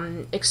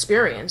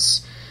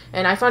experience.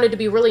 And I found it to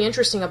be really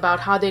interesting about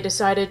how they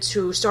decided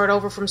to start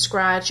over from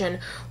scratch and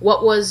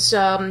what was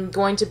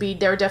going to be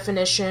their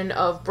definition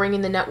of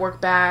bringing the network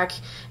back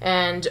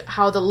and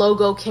how the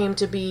logo came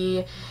to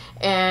be,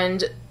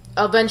 and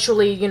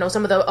eventually, you know,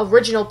 some of the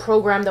original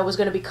program that was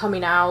going to be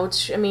coming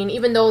out. I mean,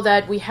 even though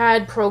that we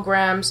had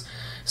programs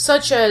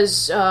such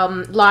as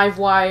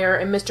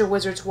Livewire and Mr.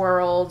 Wizard's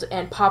World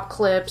and Pop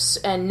Clips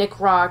and Nick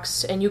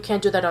Rocks and You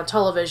Can't Do That on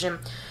Television,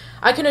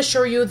 I can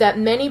assure you that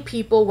many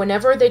people,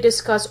 whenever they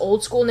discuss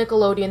old school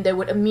Nickelodeon, they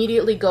would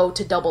immediately go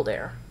to Double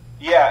Dare.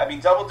 Yeah, I mean,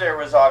 Double Dare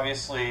was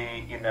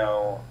obviously, you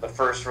know, the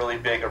first really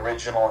big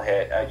original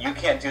hit. You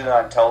Can't Do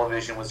That on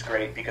Television was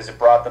great because it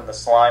brought them the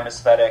slime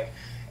aesthetic,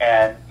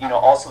 and, you know,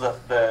 also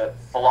the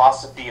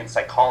philosophy and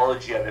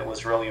psychology of it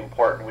was really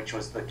important, which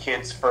was the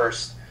kids'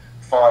 first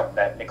fun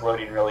that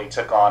Nickelodeon really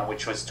took on,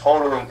 which was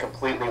totally and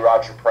completely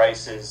Roger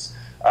Price's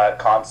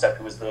concept,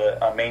 who was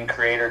the main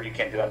creator of You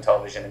Can't Do It on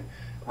Television. And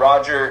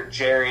Roger,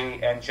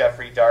 Jerry, and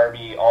Jeffrey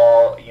Darby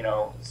all, you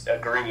know,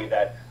 agree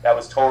that that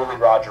was totally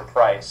Roger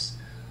Price.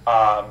 He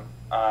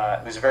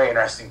was a very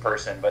interesting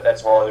person, but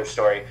that's a whole other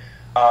story.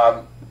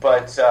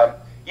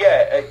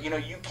 You know,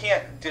 You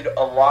Can't did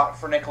a lot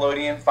for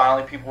Nickelodeon.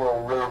 Finally, people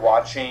were really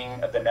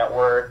watching the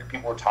network.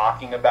 People were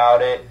talking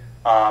about it.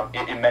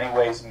 It in many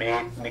ways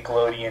made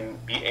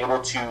Nickelodeon be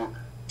able to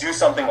do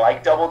something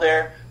like Double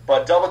Dare,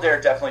 but Double Dare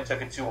definitely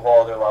took it to a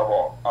whole other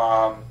level.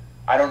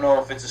 I don't know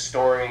if it's a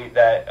story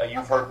that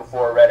you've heard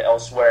before or read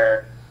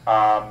elsewhere,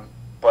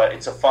 but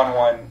it's a fun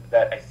one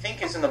that I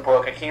think is in the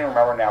book. I can't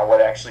remember now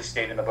what actually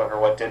stayed in the book or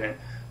what didn't.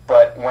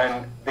 But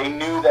when they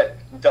knew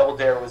that Double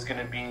Dare was going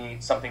to be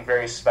something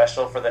very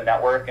special for the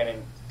network and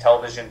in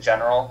television in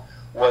general,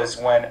 was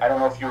when, I don't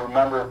know if you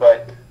remember,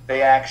 but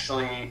they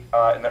actually,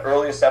 in the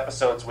earliest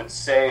episodes, would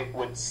say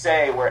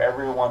where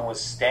everyone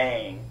was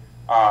staying.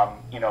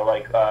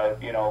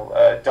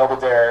 Double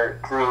Dare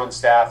crew and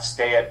staff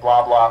stay at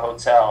blah blah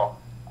hotel,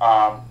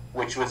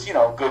 which was, you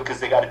know, good because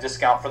they got a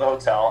discount for the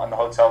hotel and the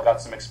hotel got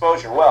some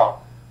exposure.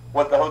 Well,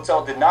 what the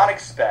hotel did not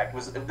expect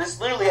was, this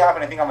literally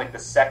happened, I think, on like the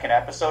second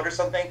episode or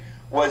something,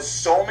 was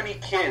so many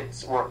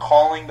kids were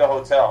calling the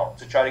hotel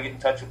to try to get in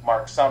touch with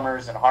Mark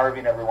Summers and Harvey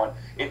and everyone.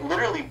 It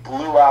literally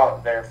blew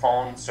out their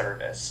phone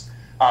service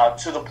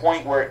to the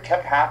point where it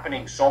kept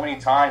happening so many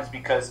times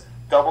because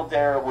Double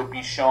Dare would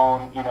be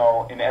shown, you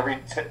know, in every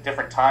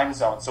different time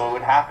zone. So it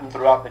would happen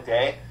throughout the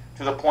day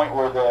to the point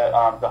where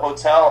the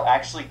hotel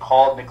actually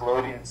called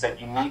Nickelodeon and said,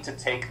 you need to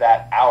take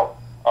that out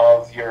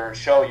of your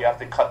show. You have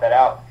to cut that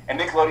out. And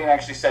Nickelodeon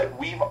actually said,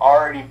 we've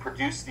already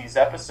produced these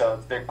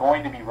episodes. They're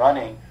going to be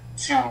running.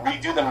 To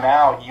redo them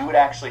now, you would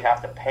actually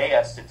have to pay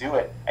us to do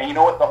it. And you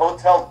know what? The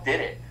hotel did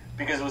it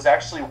because it was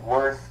actually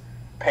worth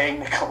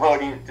paying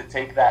Nickelodeon to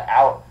take that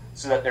out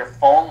so that their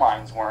phone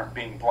lines weren't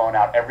being blown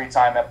out every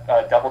time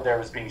Double Dare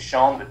was being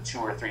shown, the 2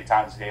 or 3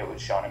 times a day it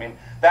was shown. I mean,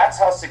 that's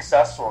how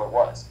successful it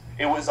was.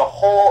 It was a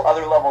whole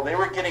other level. They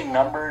were getting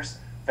numbers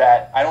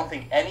that I don't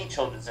think any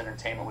children's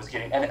entertainment was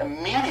getting. And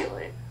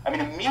immediately, and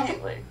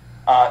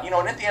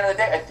at the end of the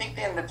day, I think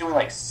they ended up doing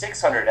like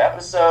 600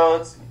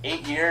 episodes,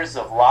 8 years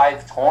of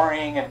live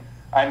touring, and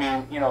I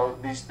mean, you know,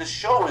 the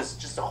show is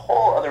just a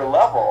whole other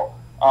level.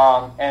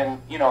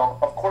 And, you know,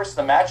 of course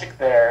the magic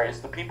there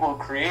is the people who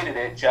created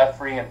it,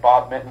 Jeffrey and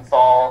Bob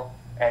Mittenthal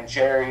and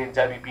Jerry and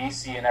Debbie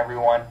Beasy and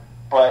everyone.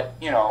 But,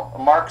 you know,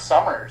 Mark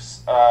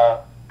Summers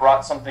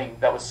brought something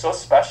that was so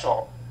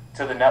special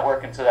to the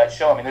network and to that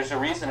show. I mean, there's a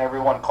reason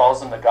everyone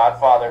calls him the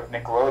godfather of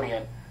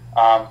Nickelodeon.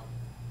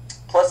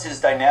 Plus his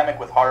dynamic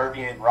with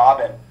Harvey and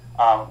Robin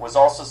was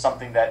also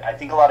something that I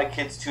think a lot of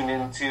kids tuned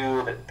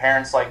into, that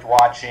parents liked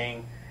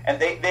watching. And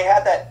they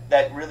had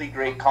that really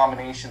great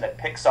combination that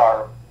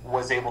Pixar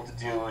was able to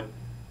do, and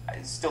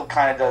it still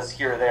kind of does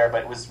here or there,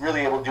 but it was really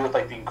able to do with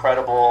like The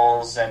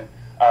Incredibles and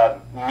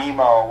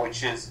Nemo,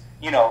 which is,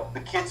 you know, the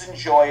kids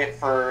enjoy it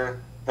for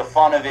the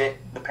fun of it.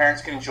 The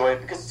parents can enjoy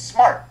it because it's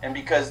smart and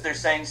because they're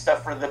saying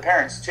stuff for the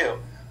parents too.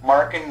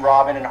 Mark and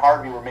Robin and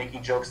Harvey were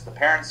making jokes the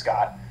parents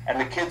got, and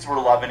the kids were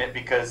loving it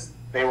because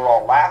they were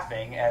all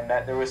laughing and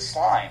that there was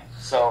slime.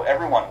 So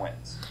everyone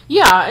wins.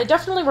 Yeah, it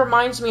definitely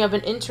reminds me of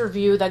an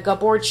interview that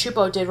Gabor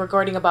Chupo did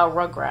regarding about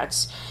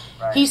Rugrats.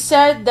 Right. He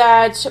said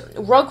that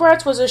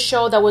Rugrats was a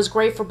show that was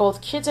great for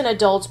both kids and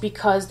adults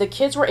because the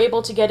kids were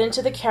able to get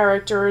into the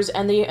characters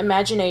and the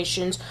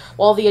imaginations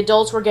while the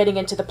adults were getting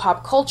into the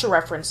pop culture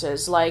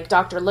references, like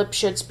Dr.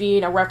 Lipschitz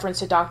being a reference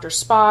to Dr.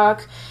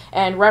 Spock,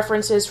 and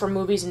references from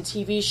movies and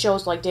TV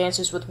shows like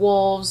Dances with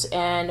Wolves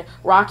and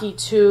Rocky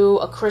II,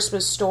 A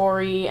Christmas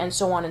Story, and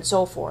so on and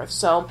so forth.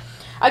 So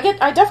I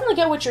definitely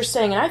get what you're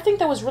saying, and I think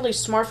that was really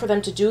smart for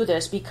them to do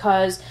this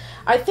because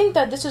I think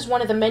that this is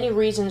one of the many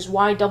reasons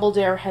why Double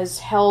Dare has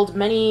held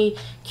many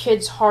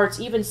kids' hearts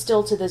even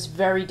still to this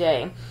very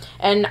day.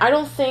 And I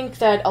don't think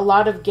that a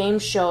lot of game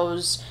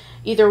shows,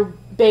 either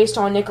based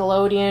on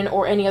Nickelodeon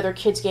or any other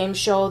kids' game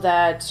show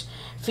that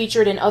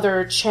featured in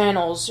other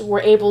channels,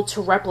 were able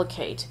to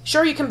replicate.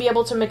 Sure, you can be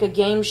able to make a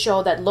game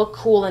show that looked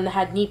cool and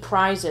had neat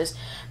prizes,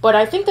 but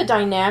I think the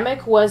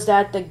dynamic was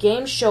that the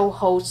game show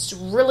hosts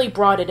really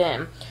brought it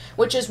in,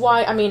 which is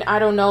why, I mean, I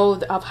don't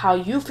know of how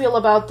you feel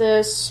about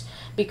this,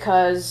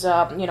 because,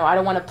 I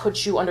don't want to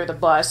put you under the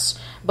bus,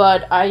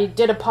 but I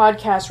did a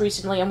podcast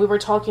recently, and we were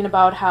talking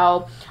about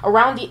how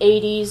around the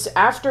 80s,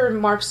 after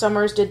Mark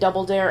Summers did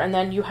Double Dare, and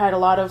then you had a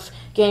lot of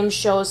game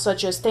shows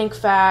such as Think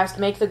Fast,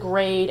 Make the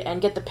Grade,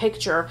 and Get the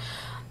Picture.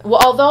 Well,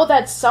 although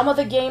that some of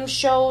the game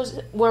shows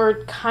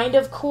were kind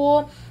of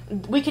cool,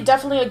 we could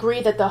definitely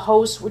agree that the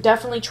hosts would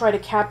definitely try to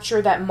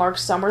capture that Mark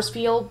Summers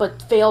feel,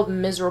 but failed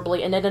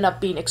miserably and ended up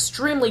being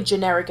extremely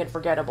generic and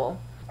forgettable.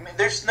 I mean,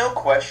 there's no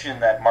question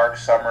that Mark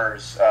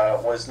Summers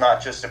was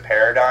not just a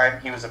paradigm,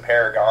 he was a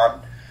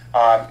paragon.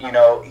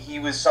 He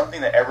was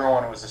something that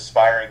everyone was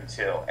aspiring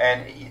to,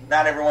 and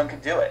not everyone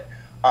could do it.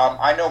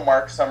 I know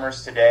Mark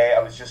Summers today.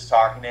 I was just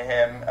talking to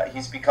him.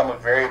 He's become a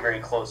very, very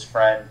close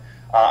friend.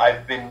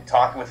 I've been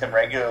talking with him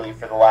regularly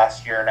for the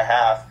last year and a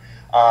half.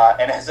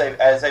 And as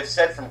I've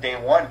said from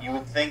day one, you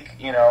would think,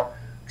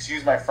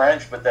 excuse my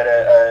French, but that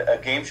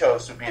a game show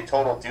host would be a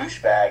total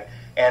douchebag.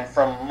 And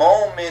from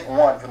moment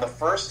one, from the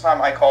first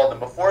time I called him,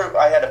 before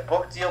I had a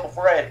book deal,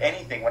 before I had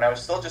anything, when I was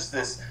still just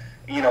this,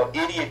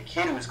 idiot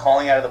kid who was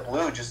calling out of the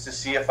blue just to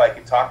see if I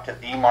could talk to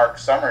the Mark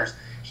Summers,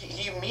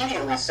 he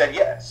immediately said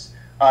yes.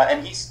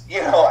 And he's,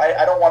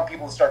 I don't want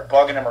people to start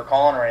bugging him or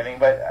calling or anything,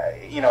 but,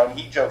 and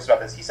he jokes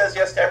about this. He says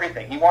yes to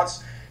everything. He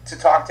wants to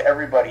talk to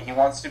everybody. He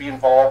wants to be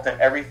involved in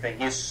everything.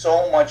 He has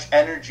so much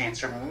energy.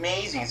 It's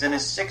amazing. He's in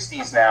his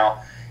 60s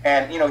now.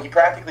 And, he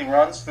practically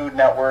runs Food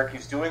Network.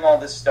 He's doing all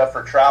this stuff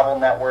for Travel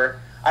Network.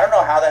 I don't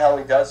know how the hell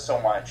he does so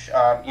much.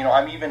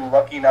 I'm even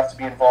lucky enough to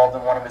be involved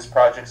in one of his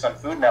projects on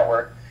Food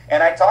Network.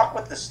 And I talk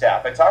with the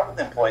staff. I talk with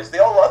the employees. They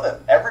all love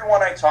him.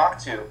 Everyone I talk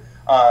to,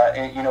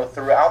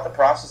 throughout the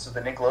process of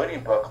the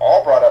Nickelodeon book,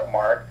 all brought up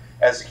Mark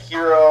as a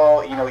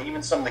hero.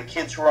 Even some of the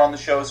kids who were on the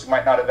shows who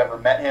might not have ever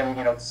met him,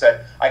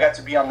 said, I got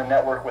to be on the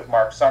network with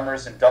Mark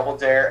Summers and Double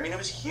Dare. I mean, it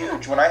was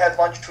huge. When I had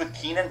lunch with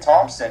Kenan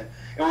Thompson,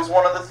 it was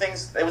one of the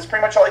things, it was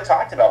pretty much all he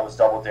talked about was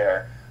Double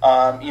Dare.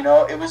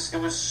 It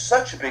was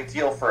such a big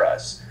deal for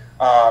us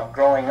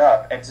growing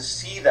up. And to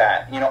see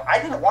that,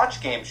 I didn't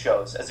watch game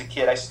shows as a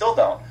kid. I still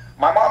don't.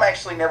 My mom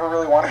actually never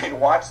really wanted me to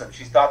watch them.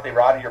 She thought they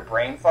rotted your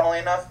brain, funnily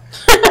enough.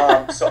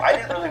 So I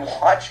didn't really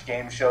watch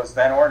game shows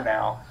then or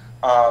now.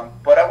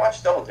 But I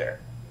watched Double Dare.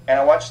 And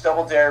I watched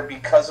Double Dare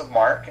because of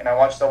Mark. And I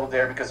watched Double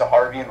Dare because of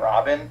Harvey and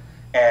Robin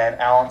and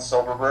Alan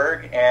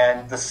Silverberg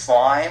and the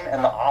slime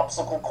and the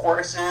obstacle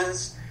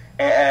courses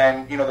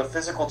and the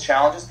physical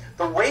challenges.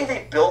 The way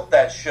they built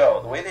that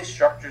show, the way they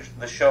structured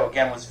the show,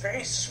 again, was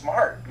very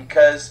smart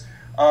because,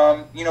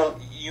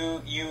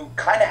 you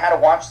kind of had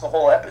to watch the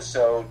whole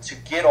episode to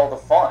get all the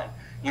fun.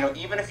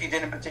 Even if you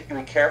didn't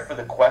particularly care for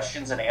the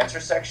questions and answer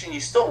section,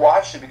 you still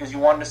watched it because you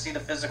wanted to see the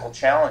physical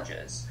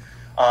challenges.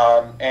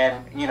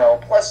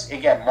 Plus,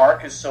 again,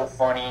 Mark is so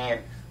funny,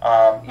 and,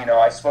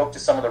 I spoke to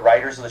some of the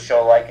writers of the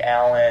show, like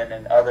Alan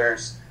and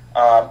others, who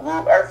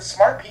are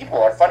smart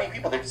people, are funny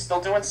people. They're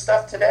still doing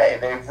stuff today.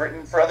 They've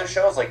written for other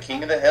shows like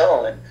King of the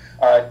Hill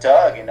and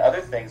Doug and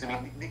other things. I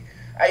mean,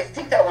 I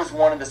think that was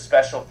one of the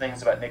special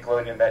things about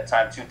Nickelodeon at that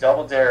time, too.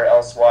 Double Dare,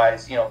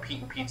 elsewise,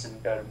 Pete and Pete's an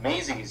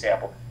amazing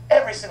example.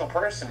 Every single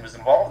person who was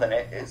involved in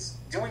it is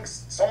doing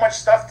so much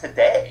stuff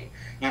today.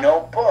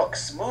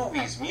 Books,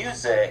 movies,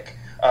 music,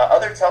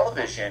 other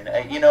television.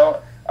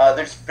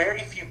 There's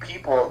very few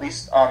people, at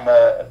least on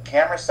the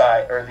camera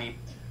side or the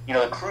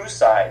crew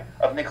side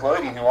of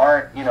Nickelodeon, who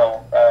aren't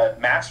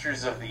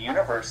masters of the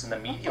universe in the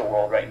media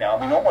world right now. I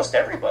mean, almost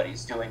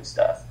everybody's doing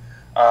stuff.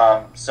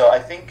 So I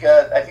think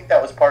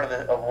that was part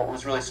of what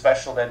was really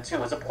special then too.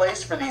 It was a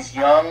place for these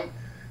young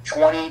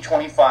 20,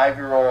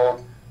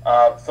 25-year-old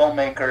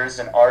filmmakers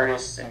and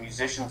artists and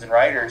musicians and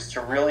writers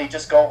to really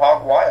just go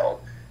hog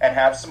wild and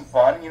have some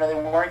fun. They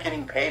weren't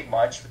getting paid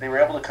much, but they were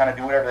able to kind of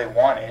do whatever they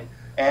wanted.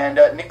 And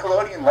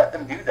Nickelodeon let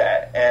them do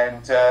that.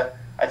 And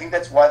I think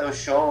that's why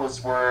those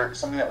shows were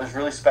something that was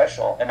really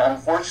special. And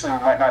unfortunately,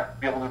 we might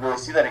not be able to really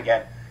see that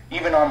again,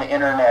 even on the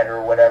internet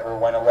or whatever,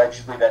 when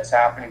allegedly that's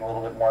happening a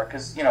little bit more.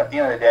 Because, you know, at the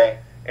end of the day,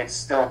 it's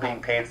still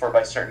being paid for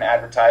by certain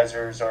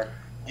advertisers, or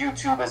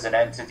YouTube as an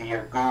entity,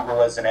 or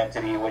Google as an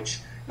entity, which,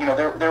 you know,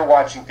 they're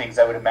watching things,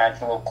 I would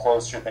imagine, a little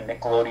closer than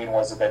Nickelodeon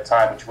was at that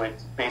time, which would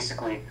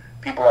basically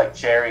people like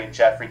Jerry and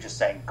Jeffrey just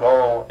saying,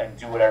 go and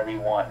do whatever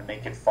you want and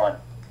make it fun.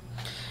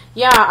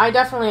 Yeah, I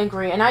definitely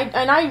agree, and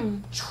I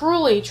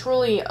truly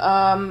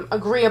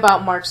agree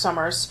about Mark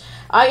Summers.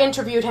 I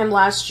interviewed him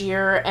last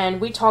year,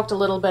 and we talked a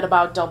little bit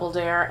about Double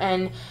Dare,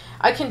 and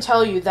I can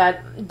tell you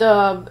that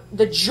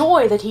the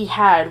joy that he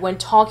had when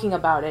talking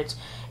about it,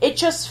 it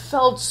just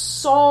felt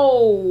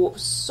so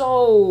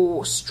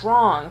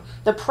strong.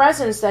 The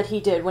presence that he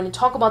did when he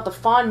talked about the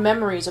fond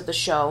memories of the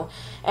show,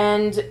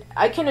 and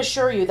I can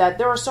assure you that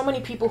there are so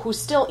many people who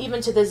still, even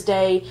to this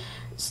day,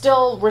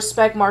 still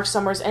respect Mark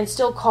Summers and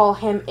still call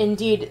him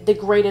indeed the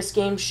greatest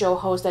game show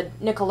host that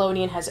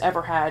Nickelodeon has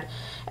ever had.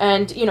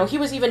 And, you know, he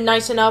was even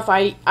nice enough.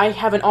 I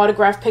have an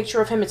autographed picture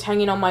of him. It's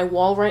hanging on my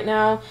wall right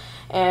now.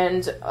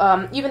 And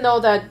even though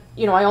that,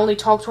 you know, I only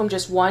talked to him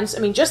just once, I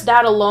mean, just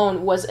that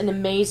alone was an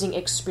amazing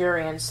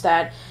experience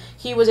that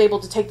he was able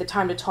to take the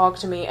time to talk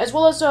to me, as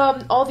well as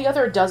all the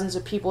other dozens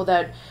of people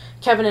that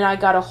Kevin and I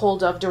got a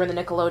hold of during the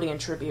Nickelodeon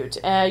tribute,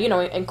 you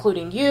know,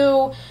 including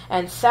you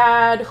and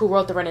Thad, who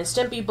wrote the Ren and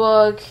Stimpy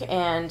book,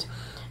 and,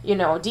 you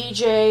know,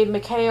 DJ,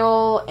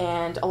 Mikhail,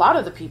 and a lot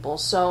of the people.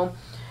 So,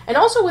 and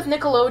also with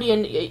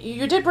Nickelodeon,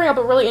 you did bring up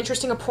a really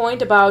interesting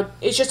point about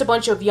it's just a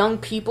bunch of young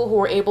people who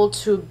are able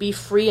to be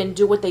free and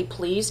do what they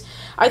please.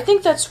 I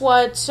think that's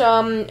what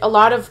a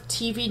lot of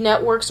TV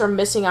networks are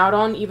missing out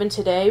on even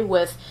today,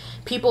 with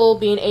people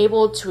being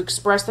able to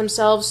express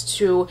themselves,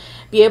 to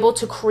be able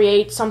to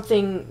create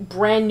something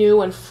brand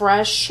new and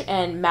fresh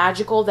and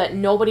magical that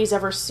nobody's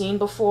ever seen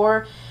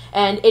before.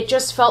 And it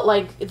just felt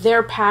like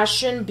their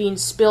passion being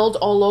spilled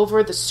all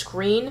over the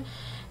screen.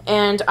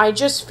 And I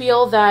just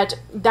feel that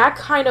that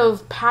kind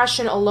of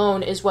passion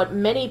alone is what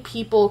many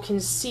people can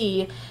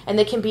see and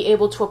they can be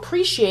able to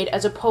appreciate,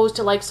 as opposed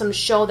to like some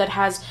show that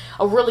has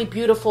a really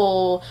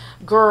beautiful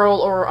girl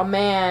or a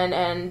man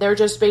and they're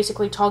just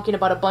basically talking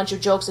about a bunch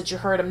of jokes that you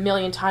heard a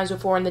million times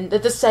before, and then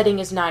the setting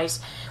is nice.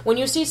 When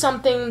you see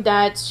something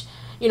that,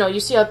 you know, you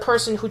see a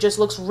person who just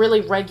looks really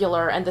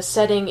regular and the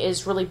setting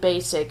is really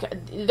basic,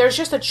 there's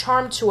just a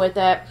charm to it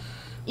that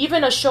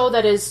even a show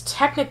that is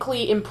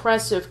technically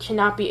impressive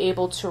cannot be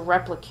able to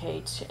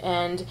replicate.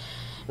 And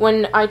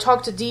when I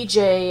talked to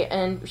DJ,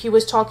 and he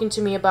was talking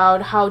to me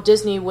about how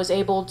Disney was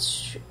able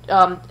to,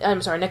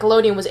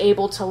 Nickelodeon was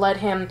able to let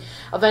him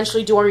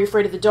eventually do Are You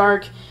Afraid of the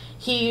Dark,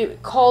 he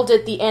called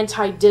it the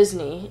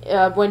anti-Disney.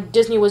 When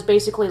Disney was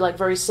basically like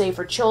very safe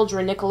for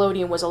children,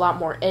 Nickelodeon was a lot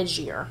more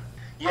edgier.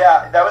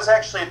 Yeah, that was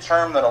actually a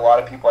term that a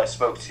lot of people I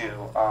spoke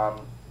to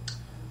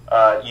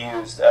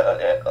used.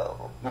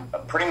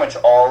 Pretty much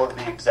all of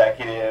the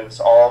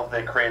executives, all of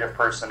the creative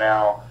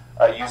personnel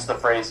use the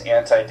phrase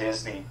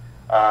anti-Disney.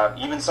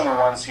 Even some of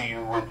the ones who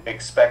you would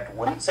expect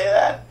wouldn't say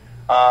that.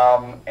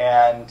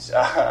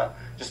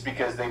 Just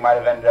because they might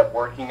have ended up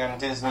working on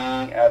Disney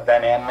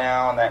then and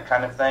now and that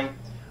kind of thing.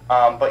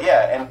 But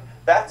yeah, and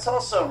that's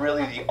also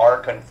really the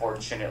arc,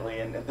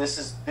 unfortunately. And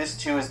this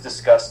too is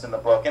discussed in the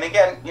book. And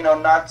again, you know,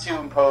 not to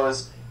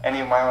impose any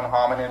of my own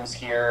homonyms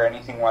here or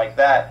anything like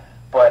that,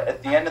 but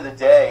at the end of the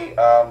day,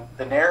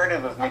 the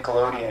narrative of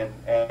Nickelodeon,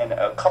 and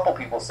a couple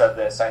people said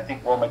this, I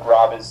think Will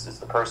McRobb is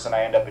the person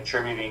I end up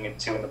attributing it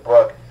to in the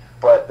book,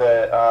 but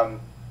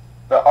the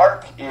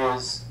arc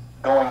is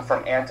going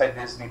from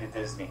anti-Disney to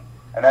Disney,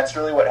 and that's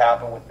really what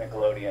happened with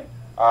Nickelodeon.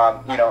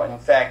 You know, in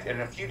fact, and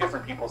a few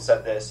different people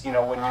said this, you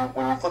know,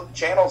 when you flip the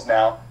channels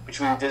now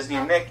between Disney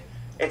and Nick,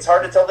 it's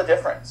hard to tell the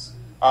difference.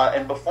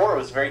 And before it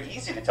was very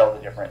easy to tell the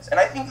difference,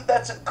 and I think that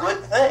that's a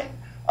good thing.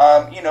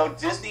 You know,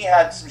 Disney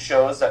had some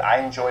shows that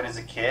I enjoyed as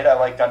a kid. I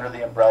liked Under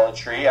the Umbrella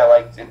Tree. I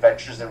liked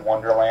Adventures in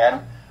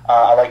Wonderland.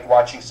 I liked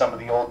watching some of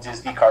the old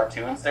Disney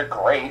cartoons. They're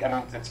great. I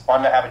mean, it's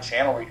fun to have a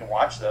channel where you can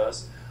watch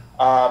those.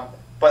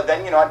 But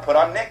then, you know, I'd put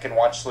on Nick and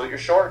watch Salute Your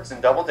Shorts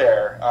and Double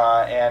Dare.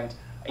 And,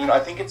 you know, I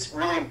think it's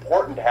really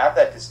important to have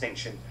that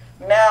distinction.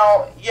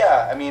 Now,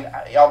 yeah, I mean,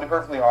 I'll be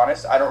perfectly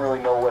honest. I don't really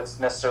know what's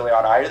necessarily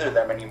on either of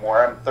them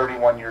anymore. I'm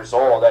 31 years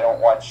old. I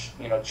don't watch,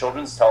 you know,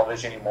 children's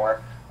television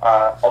anymore.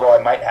 Although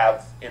I might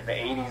have in the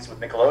 80s with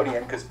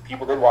Nickelodeon, because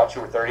people did watch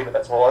who were 30, but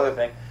that's a whole other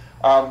thing.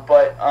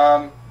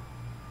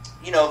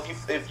 You know,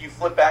 if you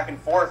flip back and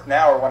forth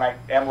now, or when I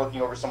am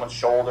looking over someone's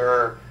shoulder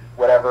or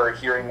whatever,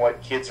 hearing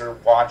what kids are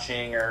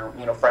watching, or,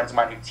 you know, friends of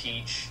mine who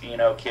teach, you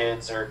know,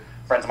 kids, or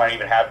friends of mine who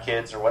even have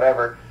kids or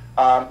whatever,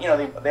 you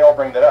know, they all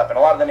bring that up. And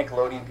a lot of the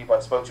Nickelodeon people I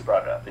spoke to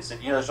brought it up. They said,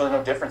 you know, there's really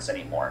no difference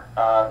anymore.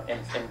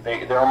 And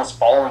they're almost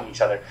following each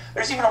other.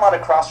 There's even a lot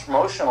of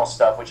cross-promotional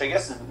stuff, which I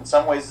guess in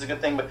some ways is a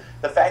good thing. But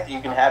the fact that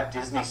you can have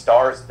Disney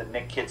stars at the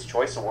Nick Kids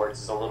Choice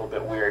Awards is a little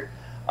bit weird.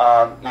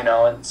 You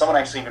know, and someone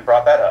actually even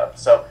brought that up.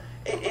 So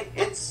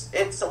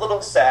it's a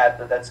little sad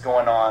that that's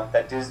going on,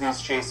 that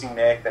Disney's chasing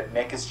Nick, that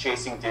Nick is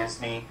chasing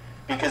Disney.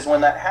 Because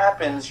when that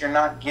happens, you're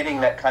not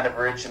getting that kind of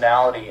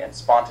originality and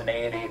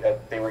spontaneity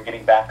that they were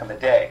getting back in the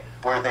day,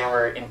 where they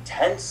were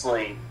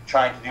intensely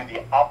trying to do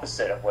the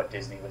opposite of what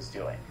Disney was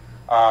doing.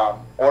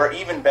 Or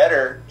even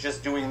better,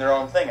 just doing their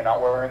own thing and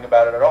not worrying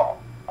about it at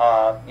all.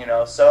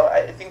 So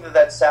I think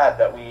that's sad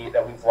that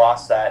we've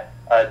lost that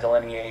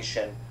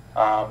delineation.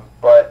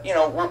 But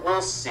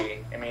we'll see.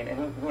 I mean,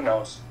 who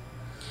knows?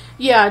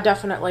 Yeah,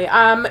 definitely.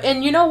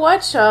 And you know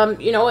what?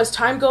 As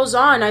time goes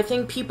on, I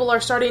think people are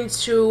starting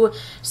to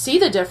see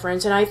the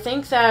difference, and I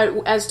think that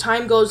as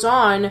time goes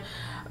on,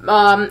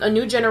 a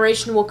new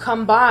generation will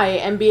come by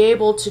and be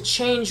able to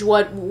change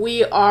what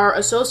we are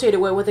associated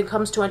with when it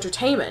comes to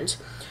entertainment.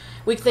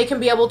 They can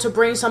be able to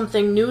bring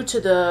something new to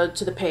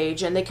the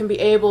page, and they can be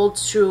able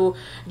to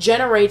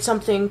generate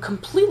something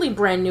completely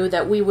brand new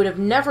that we would have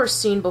never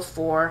seen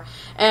before.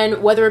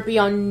 And whether it be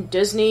on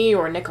Disney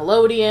or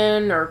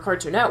Nickelodeon or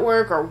Cartoon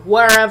Network or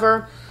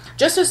wherever,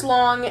 just as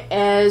long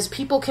as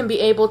people can be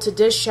able to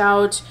dish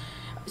out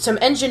some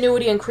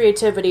ingenuity and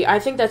creativity, I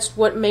think that's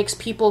what makes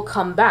people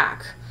come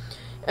back.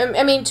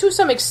 I mean, to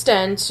some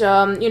extent,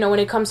 when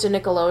it comes to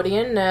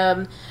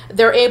Nickelodeon,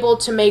 they're able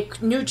to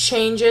make new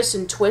changes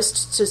and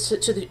twists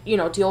to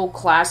the old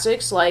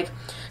classics. Like,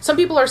 some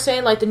people are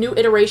saying, like, the new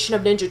iteration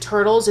of Ninja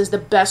Turtles is the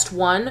best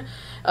one.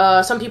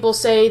 Some people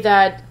say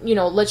that,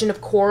 Legend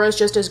of Korra is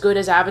just as good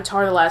as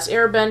Avatar: The Last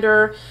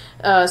Airbender.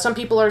 Some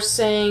people are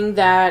saying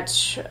that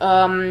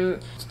some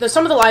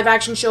of the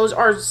live-action shows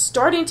are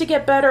starting to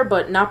get better,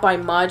 but not by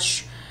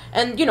much.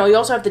 And, you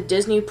also have the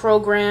Disney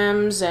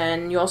programs,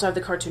 and you also have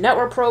the Cartoon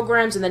Network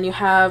programs, and then you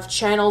have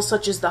channels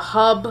such as The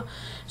Hub.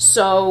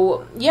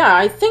 So, yeah,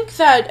 I think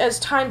that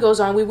as time goes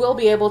on, we will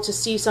be able to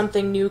see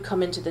something new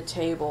come into the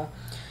table.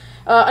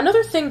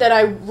 Another thing that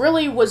I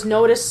really was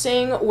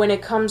noticing when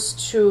it comes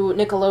to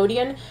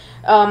Nickelodeon,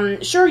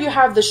 sure, you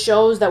have the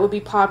shows that would be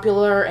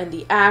popular and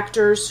the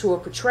actors who are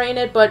portraying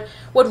it, but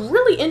what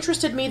really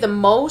interested me the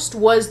most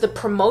was the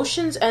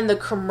promotions and the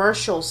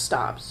commercial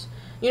stops.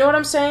 You know what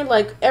I'm saying?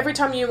 Like, every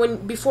time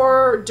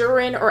before,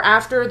 during, or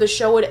after the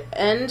show would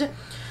end,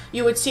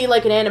 you would see,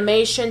 like, an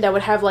animation that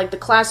would have, like, the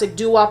classic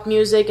doo-wop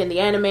music and the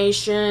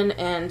animation,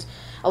 and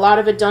a lot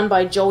of it done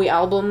by Joey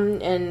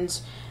Album,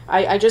 and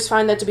I just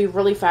find that to be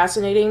really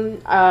fascinating.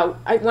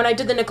 When I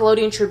did the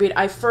Nickelodeon tribute,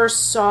 I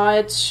first saw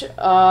it,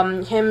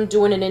 him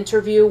doing an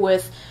interview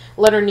with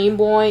Leonard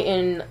Nimoy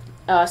in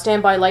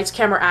Stand By Lights,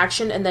 Camera,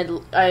 Action, and then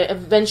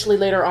eventually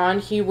later on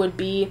he would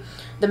be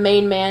the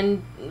main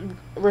man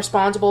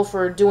responsible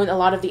for doing a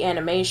lot of the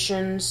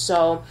animations.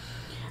 So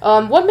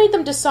what made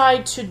them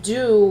decide to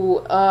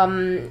do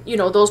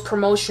those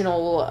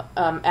promotional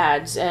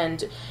ads,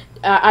 and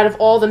out of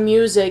all the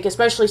music,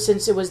 especially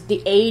since it was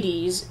the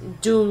 80s,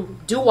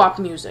 doo-wop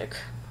music?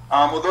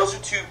 Well, those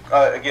are two,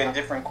 again,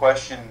 different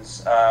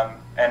questions.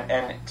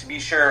 And to be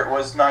sure, it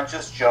was not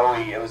just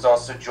Joey, it was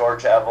also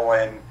George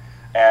Evelyn,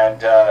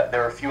 and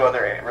there were a few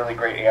other really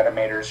great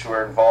animators who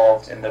were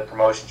involved in the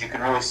promotions. You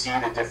can really see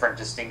the different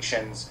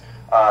distinctions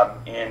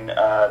in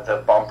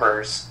the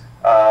bumpers.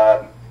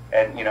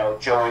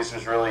 And, Joey's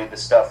was really the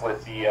stuff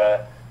with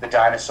the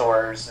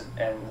dinosaurs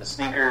and the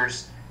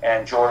sneakers,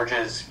 and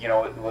George's,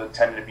 would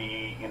tend to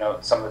be,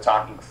 some of the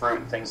talking fruit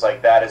and things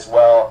like that, as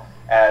well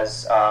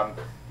as,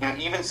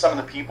 even some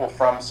of the people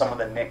from some of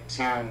the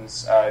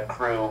Nicktoons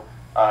crew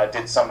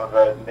did some of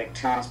the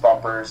Nicktoons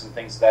bumpers and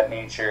things of that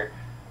nature.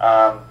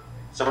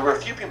 So there were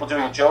a few people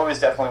doing it. Joey is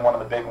definitely one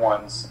of the big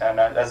ones. And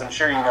as I'm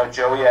sure you know,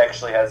 Joey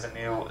actually has a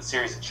new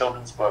series of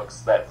children's books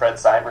that Fred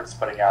Seibert's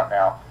putting out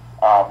now,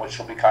 which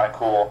will be kind of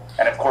cool.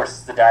 And of course,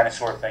 it's the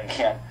dinosaur thing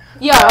again.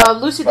 Yeah,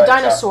 Lucy the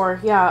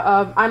Dinosaur.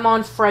 I'm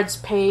on Fred's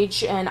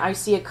page, and I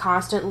see it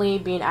constantly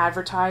being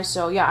advertised.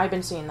 So, yeah, I've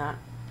been seeing that.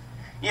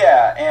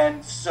 Yeah,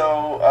 and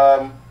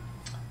so,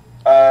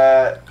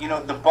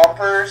 the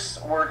bumpers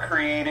were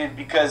created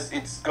because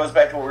it goes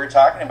back to what we were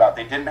talking about.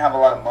 They didn't have a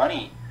lot of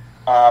money.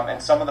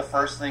 And some of the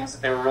first things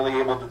that they were really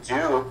able to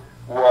do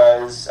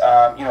was,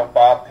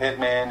 Bob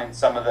Pittman and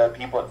some of the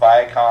people at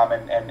Viacom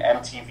and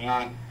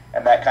MTV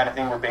and that kind of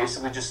thing were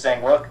basically just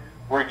saying, look,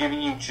 we're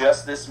giving you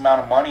just this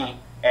amount of money,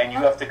 and you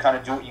have to kind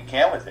of do what you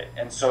can with it.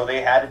 And so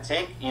they had to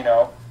take,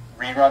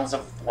 reruns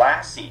of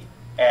Lassie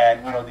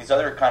and, these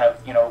other kind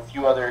of, a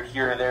few other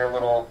here or there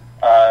little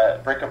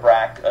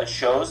bric-a-brac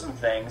shows and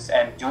things,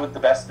 and do it the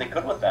best they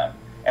could with them.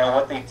 And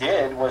what they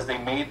did was they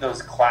made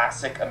those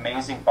classic,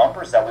 amazing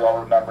bumpers that we all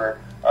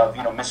remember of,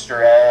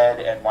 Mr. Ed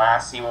and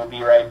Lassie Will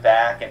Be Right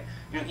Back.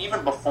 And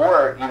even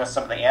before,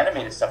 some of the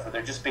animated stuff where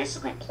they're just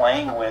basically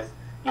playing with,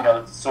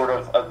 sort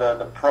of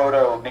the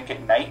proto Nick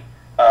at Night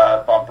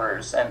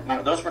bumpers.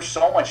 And, those were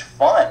so much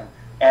fun.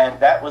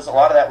 And a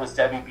lot of that was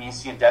Debbie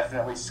Beasy and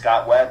definitely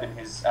Scott Webb and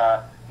his,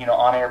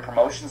 on-air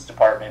promotions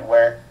department,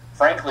 where,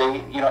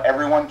 frankly,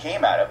 everyone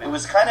came out of. It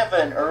was kind of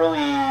an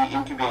early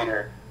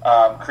incubator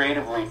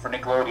creatively for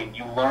Nickelodeon.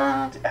 You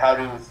learned how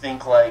to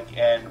think like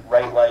and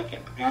write like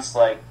and produce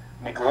like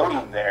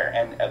Nickelodeon there,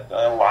 and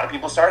a lot of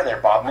people started there.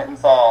 Bob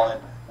Mittenthal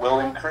and Will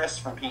and Chris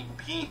from Pete and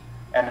Pete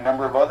and a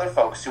number of other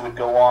folks who would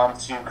go on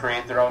to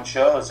create their own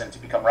shows and to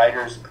become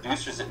writers and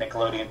producers at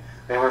Nickelodeon.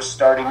 They were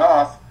starting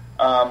off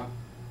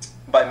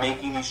by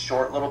making these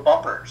short little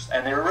bumpers,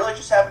 and they were really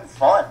just having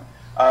fun.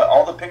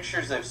 All the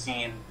pictures I've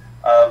seen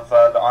of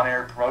the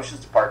on-air promotions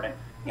department,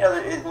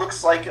 it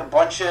looks like a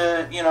bunch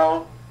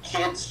of,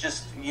 kids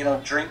just,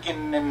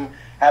 drinking and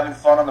having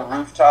fun on the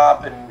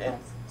rooftop and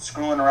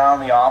screwing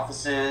around the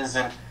offices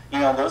and,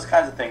 those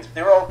kinds of things.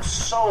 They were all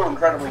so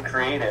incredibly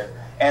creative.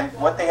 And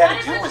what they had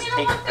to do was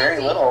take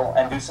very little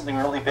and do something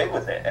really big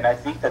with it. And I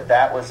think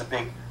that was a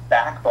big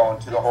backbone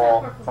to the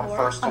whole from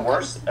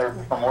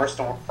worst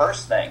to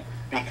first thing.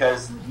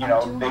 Because,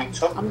 they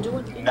took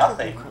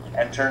nothing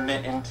and turned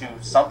it into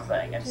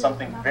something, and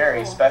something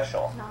very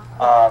special.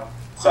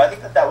 So I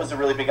think that was a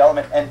really big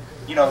element. And,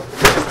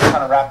 just to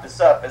kind of wrap this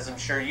up, as I'm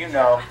sure you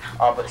know,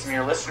 but some of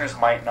your listeners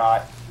might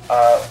not,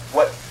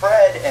 what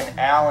Fred and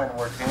Alan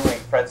were doing,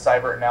 Fred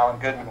Seibert and Alan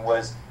Goodman,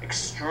 was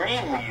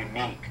extremely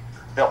unique.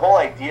 The whole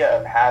idea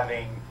of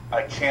having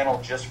a channel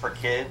just for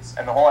kids,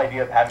 and the whole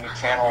idea of having a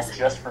channel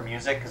just for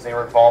music, because they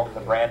were involved in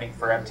the branding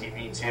for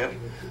MTV too,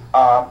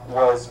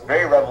 was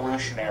very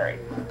revolutionary.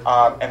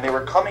 And they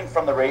were coming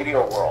from the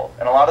radio world,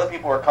 and a lot of the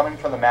people were coming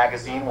from the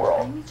magazine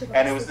world.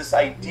 And it was this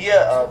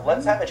idea of,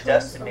 let's have a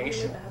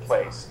destination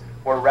place,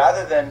 where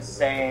rather than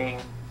saying,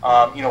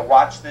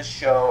 watch this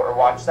show or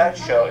watch that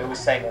show, it was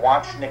saying,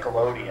 watch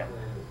Nickelodeon.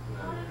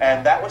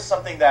 And that was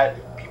something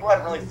that people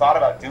hadn't really thought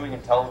about doing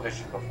in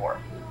television before.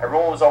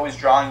 Everyone was always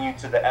drawing you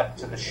to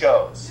the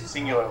shows,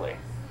 singularly.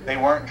 They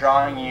weren't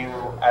drawing you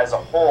as a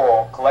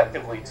whole,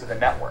 collectively, to the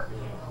network.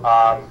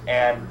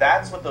 And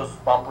that's what those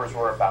bumpers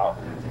were about.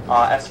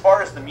 As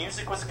far as the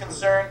music was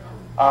concerned,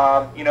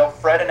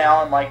 Fred and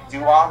Alan liked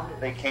doo-wop.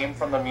 They came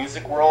from the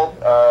music world.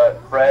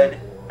 Fred,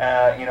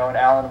 and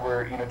Alan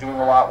were, doing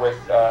a lot with,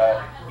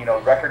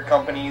 record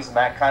companies and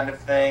that kind of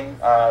thing.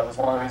 It was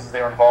one of the reasons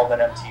they were involved in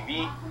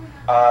MTV.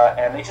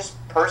 And they just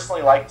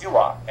personally liked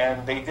doo-wop.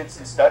 And they did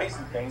some studies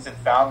and things and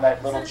found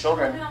that little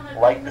children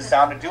liked the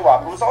sound of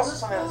doo-wop. It was also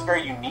something that's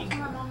very unique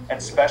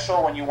and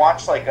special. When you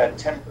watch like a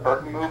Tim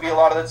Burton movie a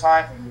lot of the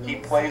time, he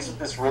plays with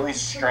this really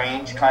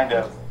strange kind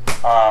of,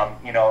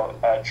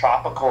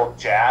 tropical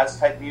jazz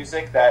type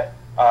music that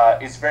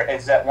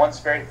is at once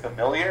very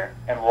familiar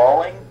and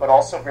lulling, but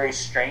also very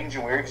strange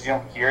and weird because you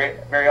don't hear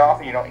it very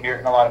often. You don't hear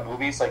it in a lot of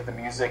movies, like the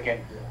music in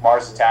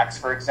Mars Attacks,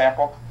 for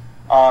example.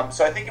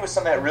 So I think it was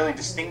something that really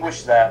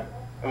distinguished them.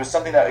 It was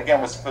something that,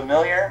 again, was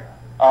familiar,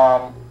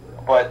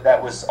 but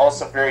that was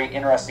also very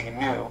interesting and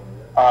new.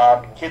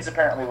 Kids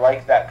apparently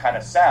liked that kind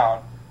of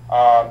sound.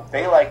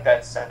 They liked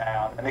that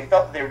sound, and they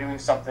felt that they were doing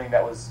something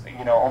that was,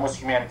 almost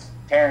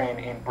humanitarian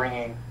in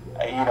bringing,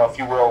 if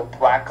you will,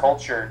 black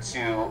culture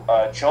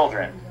to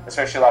children,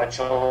 especially a lot of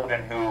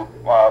children who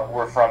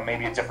were from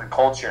maybe a different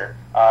culture.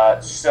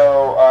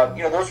 So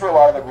those were a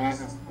lot of the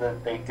reasons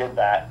that they did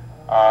that.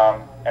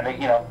 And they,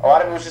 a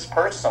lot of it was just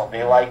personal.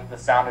 They liked the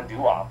sound of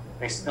doo-wop.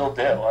 They still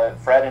do.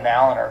 Fred and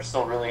Alan are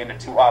still really into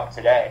doo-wop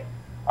today.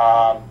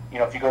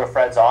 If you go to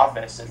Fred's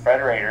office at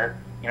Frederator,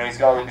 he's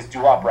got all these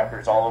doo-wop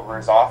records all over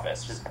his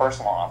office, his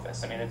personal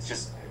office. I mean, it's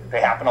just,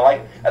 they happen to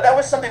like. That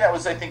was something that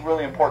was, I think,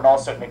 really important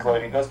also at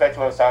Nickelodeon. It goes back to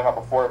what I was talking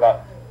about before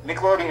about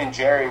Nickelodeon and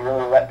Jerry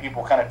really let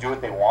people kind of do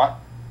what they want.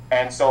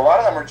 And so a lot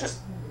of them are just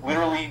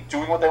literally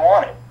doing what they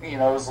wanted. It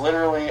was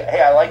literally,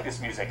 hey, I like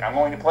this music, I'm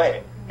going to play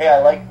it. Hey, I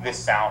like this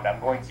sound, I'm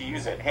going to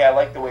use it. Hey, I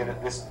like the way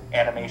that this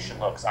animation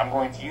looks, I'm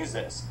going to use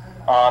this.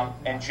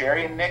 And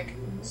Jerry and Nick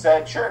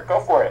said, sure, go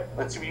for it.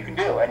 Let's see what you can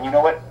do. And you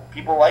know what?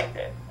 People liked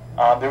it.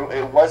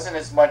 It wasn't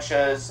as much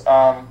as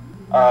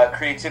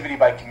creativity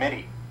by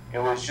committee. It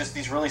was just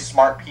these really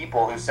smart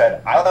people who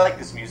said, I like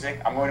this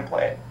music, I'm going to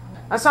play it.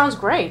 That sounds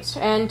great.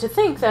 And to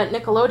think that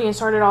Nickelodeon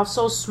started off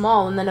so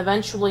small and then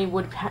eventually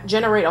would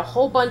generate a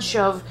whole bunch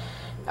of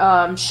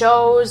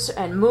shows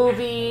and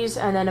movies,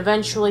 and then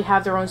eventually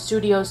have their own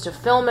studios to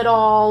film it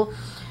all.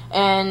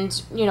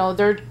 And,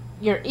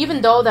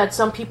 even though that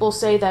some people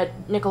say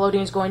that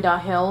Nickelodeon is going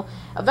downhill,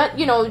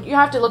 you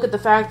have to look at the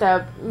fact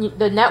that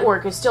the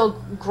network is still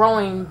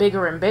growing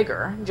bigger and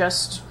bigger,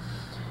 just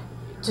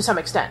to some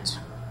extent.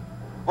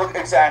 Well,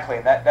 exactly.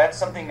 That's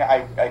something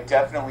I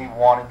definitely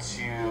wanted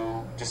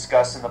to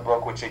discuss in the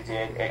book, which I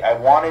did. I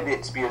wanted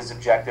it to be as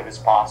objective as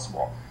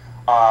possible.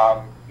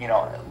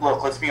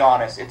 Look, let's be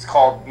honest. It's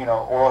called,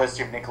 Oral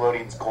History of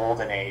Nickelodeon's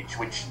Golden Age,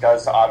 which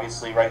does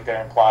obviously right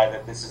there imply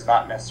that this is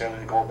not necessarily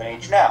the Golden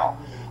Age now.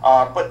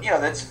 But,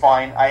 that's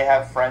fine. I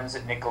have friends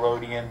at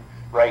Nickelodeon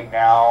right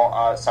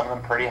now, some of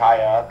them pretty high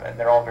up, and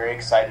they're all very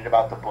excited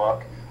about the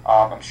book.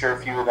 I'm sure a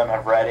few of them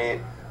have read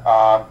it.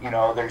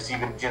 There's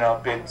even,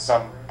 been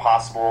some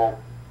possible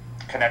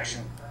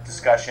connection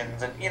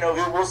discussions, and,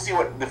 we'll see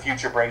what the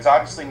future brings.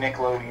 Obviously,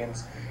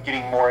 Nickelodeon's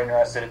getting more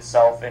interested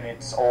itself in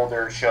its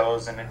older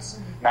shows and its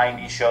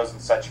 90s shows and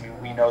such. I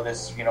mean, we know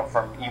this,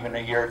 from even a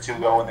year or two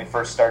ago when they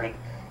first started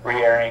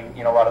re-airing,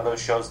 a lot of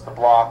those shows at the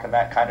Block and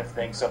that kind of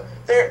thing. So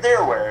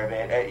they're aware of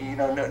it.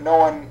 No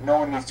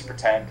one needs to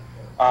pretend.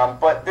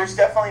 But there's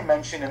definitely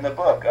mention in the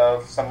book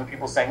of some of the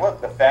people saying,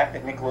 look, the fact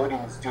that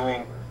Nickelodeon is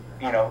doing,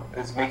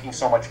 is making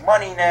so much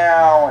money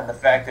now, and the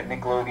fact that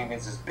Nickelodeon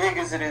is as big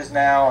as it is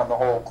now, and the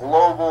whole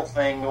global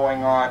thing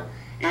going on,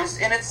 is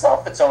in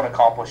itself its own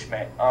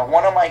accomplishment.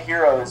 One of my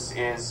heroes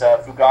is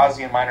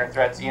Fugazi and Minor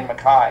Threat's Ian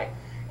MacKaye,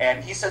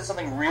 and he said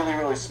something really,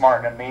 really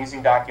smart, an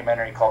amazing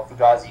documentary called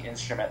Fugazi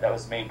Instrument that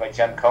was made by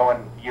Jem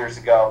Cohen years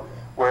ago,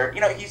 where,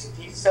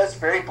 he says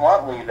very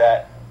bluntly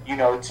that,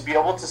 to be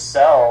able to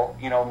sell,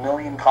 a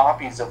million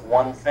copies of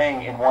one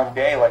thing in one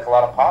day, like a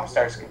lot of pop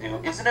stars can do,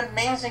 is an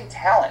amazing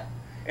talent.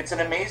 It's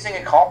an amazing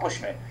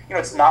accomplishment.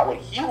 It's not what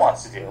he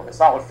wants to do. It's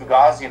not what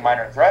Fugazi and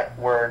Minor Threat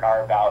were and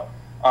are about.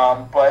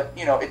 But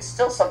it's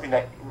still something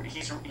that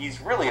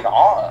he's really in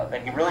awe of,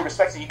 and he really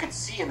respects it. You could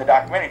see in the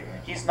documentary,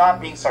 he's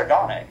not being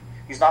sardonic.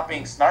 He's not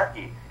being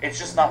snarky. It's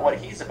just not what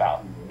he's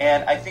about.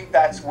 And I think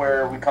that's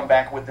where we come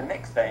back with the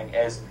Nick thing,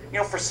 is,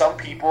 for some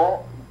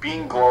people,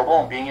 being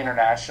global and being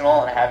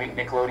international and having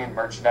Nickelodeon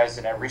merchandise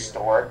in every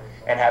store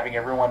and having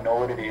everyone know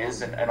what it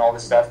is and all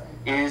this stuff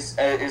is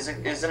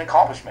an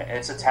accomplishment.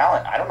 It's a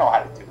talent. I don't know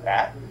how to do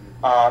that.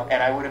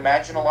 And I would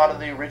imagine a lot of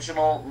the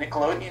original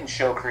Nickelodeon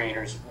show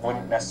creators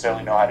wouldn't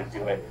necessarily know how to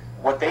do it.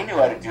 What they knew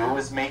how to do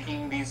was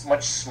making these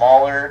much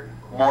smaller,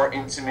 more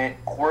intimate,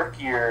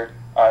 quirkier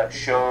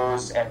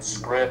shows and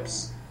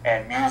scripts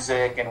and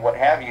music and what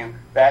have you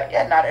that,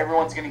 not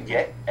everyone's going to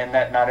get, and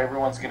that not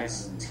everyone's going to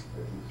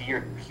see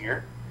or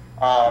hear.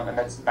 And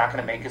that's not going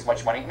to make as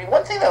much money. I mean,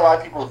 one thing that a lot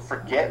of people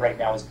forget right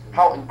now is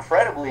how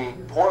incredibly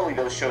poorly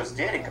those shows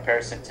did in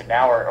comparison to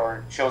now,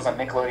 or shows on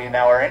Nickelodeon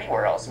now or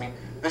anywhere else. I mean,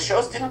 the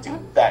shows didn't do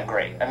that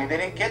great. I mean, they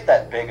didn't get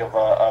that big of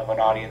an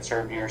audience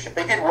or viewership.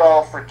 They did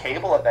well for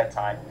cable at that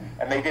time,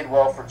 and they did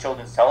well for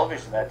children's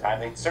television at that time.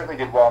 They certainly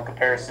did well in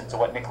comparison to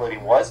what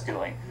Nickelodeon was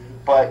doing.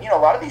 But, a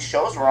lot of these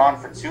shows were on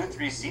for 2 or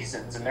 3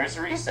 seasons, and there's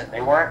a reason.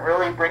 They weren't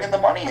really bringing the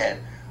money in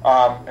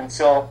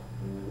until,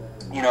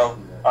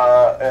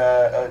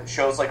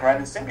 shows like Ren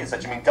and Stimpy and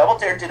such. I mean, Double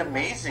Dare did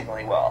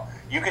amazingly well.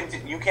 You Can't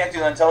Do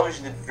That on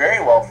Television did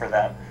very well for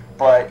them,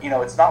 but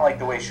it's not like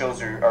the way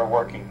shows are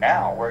working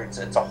now, where it's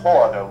a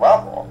whole other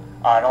level,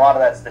 and a lot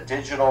of that's the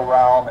digital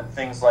realm and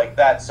things like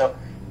that. So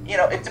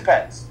it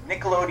depends.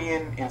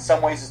 Nickelodeon in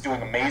some ways is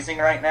doing amazing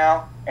right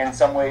now, and in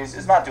some ways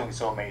is not doing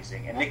so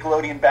amazing. And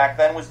Nickelodeon back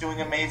then was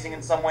doing amazing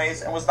in some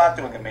ways and was not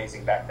doing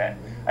amazing back then.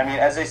 I mean,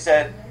 as I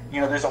said,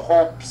 there's a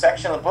whole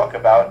section of the book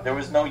about there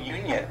was no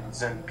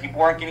unions and people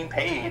weren't getting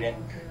paid, and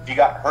if you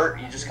got hurt,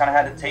 you just kind of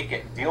had to take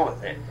it and deal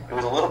with it. It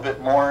was a little bit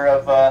more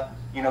of the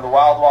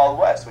Wild Wild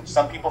West, which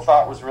some people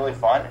thought was really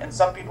fun, and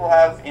some people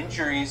have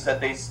injuries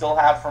that they still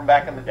have from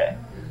back in the day.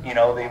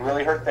 They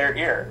really hurt their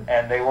ear,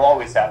 and they will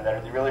always have that,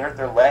 or they really hurt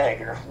their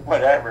leg or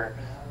whatever.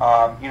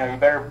 You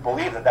better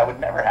believe that would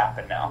never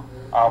happen now,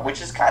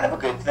 which is kind of a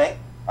good thing.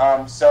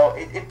 So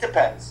it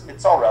depends.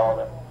 It's all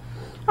relevant.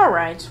 All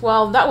right.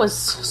 Well, that was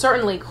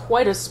certainly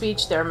quite a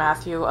speech there,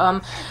 Matthew.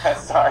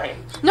 Sorry.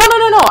 No.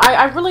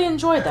 I really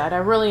enjoyed that.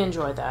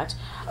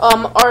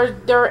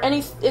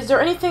 Is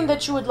there anything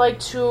that you would like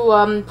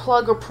to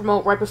plug or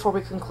promote right before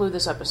we conclude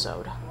this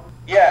episode?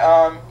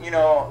 Yeah.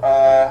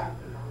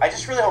 I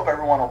just really hope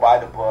everyone will buy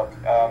the book.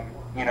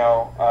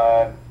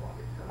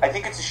 I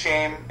think it's a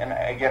shame, and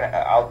again,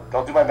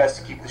 I'll do my best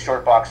to keep the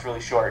short box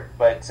really short,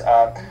 but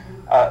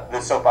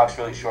the soapbox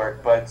really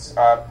short. But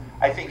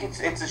I think it's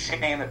a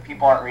shame that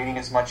people aren't reading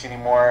as much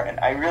anymore, and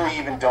I really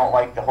even don't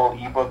like the whole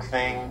ebook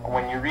thing.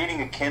 When you're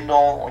reading a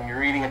Kindle, when you're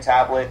reading a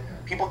tablet,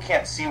 people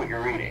can't see what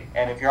you're reading,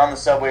 and if you're on the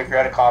subway, if you're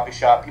at a coffee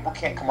shop, people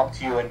can't come up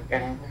to you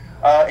and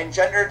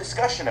engender a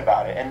discussion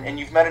about it, and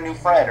you've met a new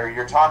friend, or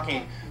you're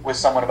talking with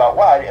someone about,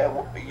 wow,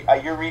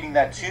 you're reading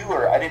that too,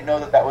 or I didn't know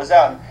that was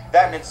out, and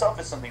that in itself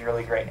is something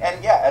really great.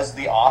 And yeah, as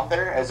the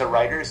author, as a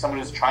writer, as someone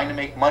who's trying to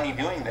make money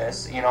doing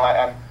this,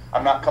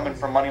 I'm not coming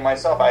from money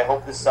myself. I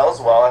hope this sells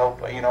well. I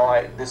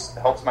hope this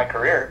helps my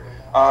career.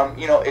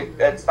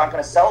 It's not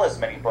going to sell as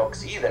many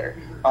books either.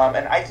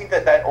 And I think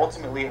that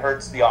ultimately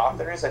hurts the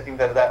authors. I think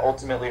that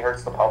ultimately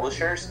hurts the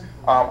publishers.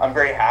 I'm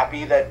very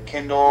happy that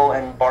Kindle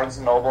and Barnes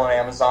 & Noble and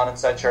Amazon and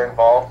such are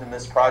involved in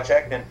this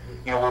project, and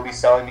we'll be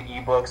selling the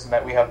ebooks, and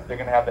that they're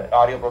going to have the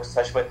audiobooks and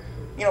such. But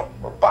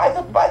buy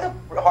the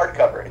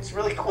hardcover. It's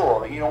really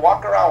cool.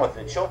 Walk around with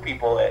it, show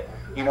people it.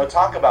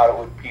 Talk about it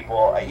with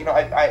people.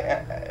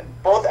 I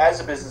both as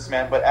a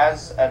businessman, but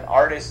as an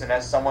artist and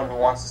as someone who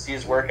wants to see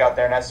his work out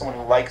there, and as someone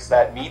who likes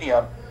that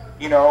medium,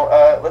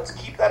 let's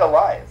keep that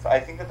alive. I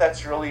think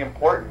that's really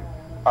important.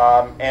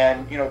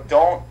 And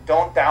don't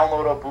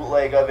download a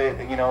bootleg of it.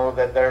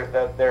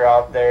 That they're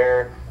out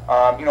there.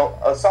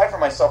 Aside from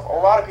myself, a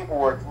lot of people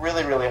worked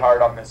really, really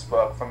hard on this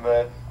book, from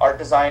the art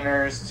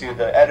designers to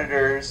the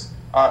editors.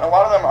 A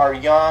lot of them are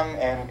young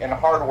and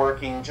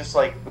hardworking, just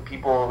like the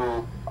people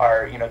who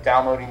are,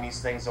 downloading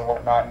these things and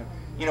whatnot. And,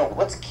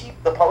 let's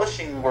keep the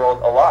publishing world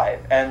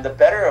alive. And the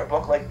better a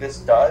book like this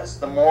does,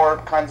 the more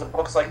kinds of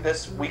books like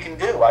this we can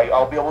do.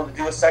 I'll be able to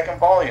do a second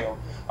volume.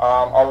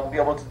 I'll be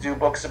able to do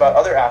books about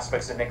other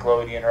aspects of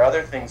Nickelodeon or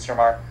other things from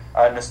our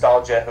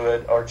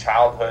nostalgia-hood or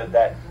childhood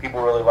that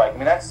people really like. I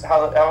mean, that's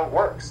how it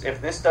works.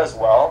 If this does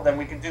well, then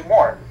we can do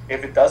more.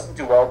 If it doesn't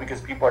do well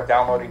because people are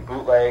downloading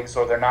bootlegs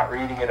or they're not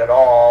reading it at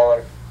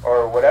all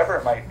or whatever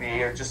it might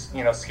be, or just,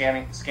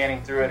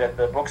 scanning through it at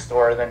the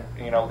bookstore, then,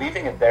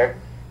 leaving it there,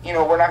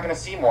 we're not going to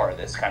see more of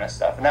this kind of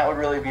stuff. And that would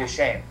really be a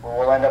shame.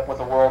 We'll end up with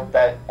a world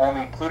that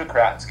only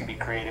plutocrats can be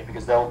creative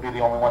because they'll be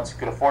the only ones who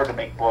could afford to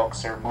make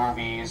books or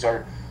movies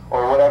or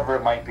whatever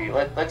it might be.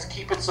 Let's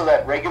keep it so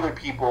that regular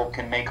people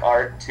can make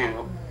art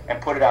too and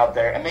put it out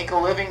there and make a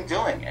living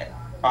doing it.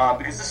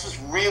 Because this was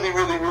really,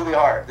 really, really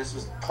hard. This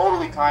was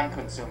totally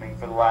time-consuming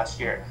for the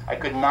last year. I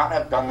could not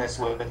have done this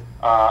with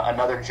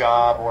another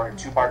job or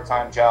 2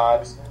 part-time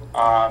jobs.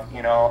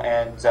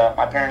 And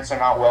my parents are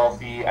not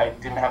wealthy. I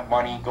didn't have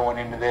money going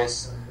into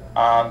this.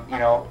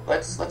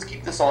 Let's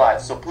keep this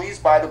alive. So please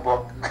buy the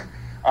book.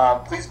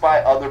 Please buy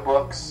other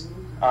books.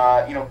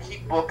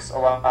 Keep books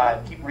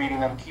alive. Keep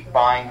reading them. Keep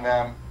buying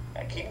them.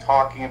 And keep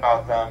talking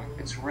about them.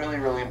 It's really,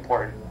 really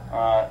important.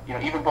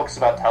 Even books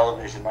about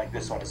television like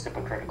this one, as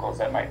hypocritical as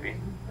that might be.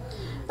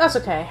 That's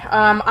okay.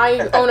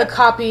 I own a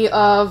copy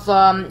of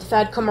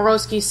Thad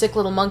Komorowski's Sick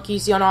Little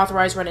Monkeys, the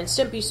unauthorized Ren and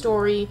Stimpy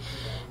story,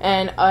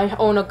 and I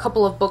own a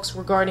couple of books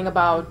regarding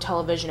about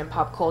television and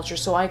pop culture,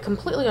 so I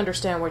completely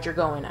understand what you're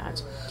going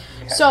at.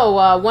 Okay.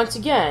 So, once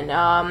again,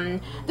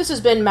 this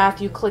has been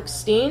Mathew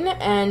Klickstein,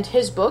 and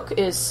his book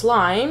is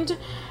Slimed.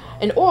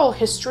 An oral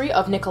history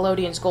of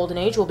Nickelodeon's golden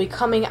age will be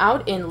coming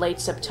out in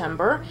late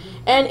September,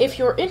 and if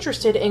you're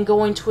interested in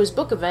going to his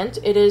book event,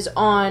 it is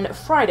on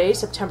Friday,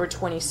 September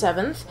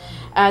 27th,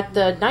 at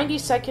the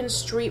 92nd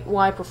Street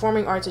Y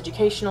Performing Arts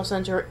Educational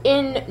Center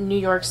in New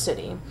York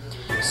City.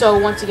 So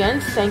once again,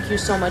 thank you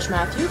so much,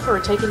 Mathew, for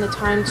taking the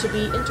time to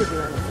be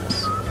interviewing with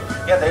us.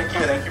 Yeah, thank you.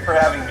 Thank you for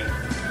having me.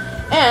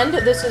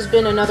 And this has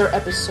been another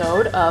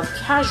episode of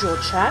Casual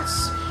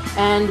Chats,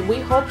 and we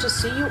hope to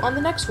see you on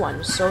the next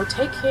one. So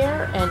take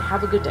care and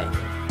have a good day.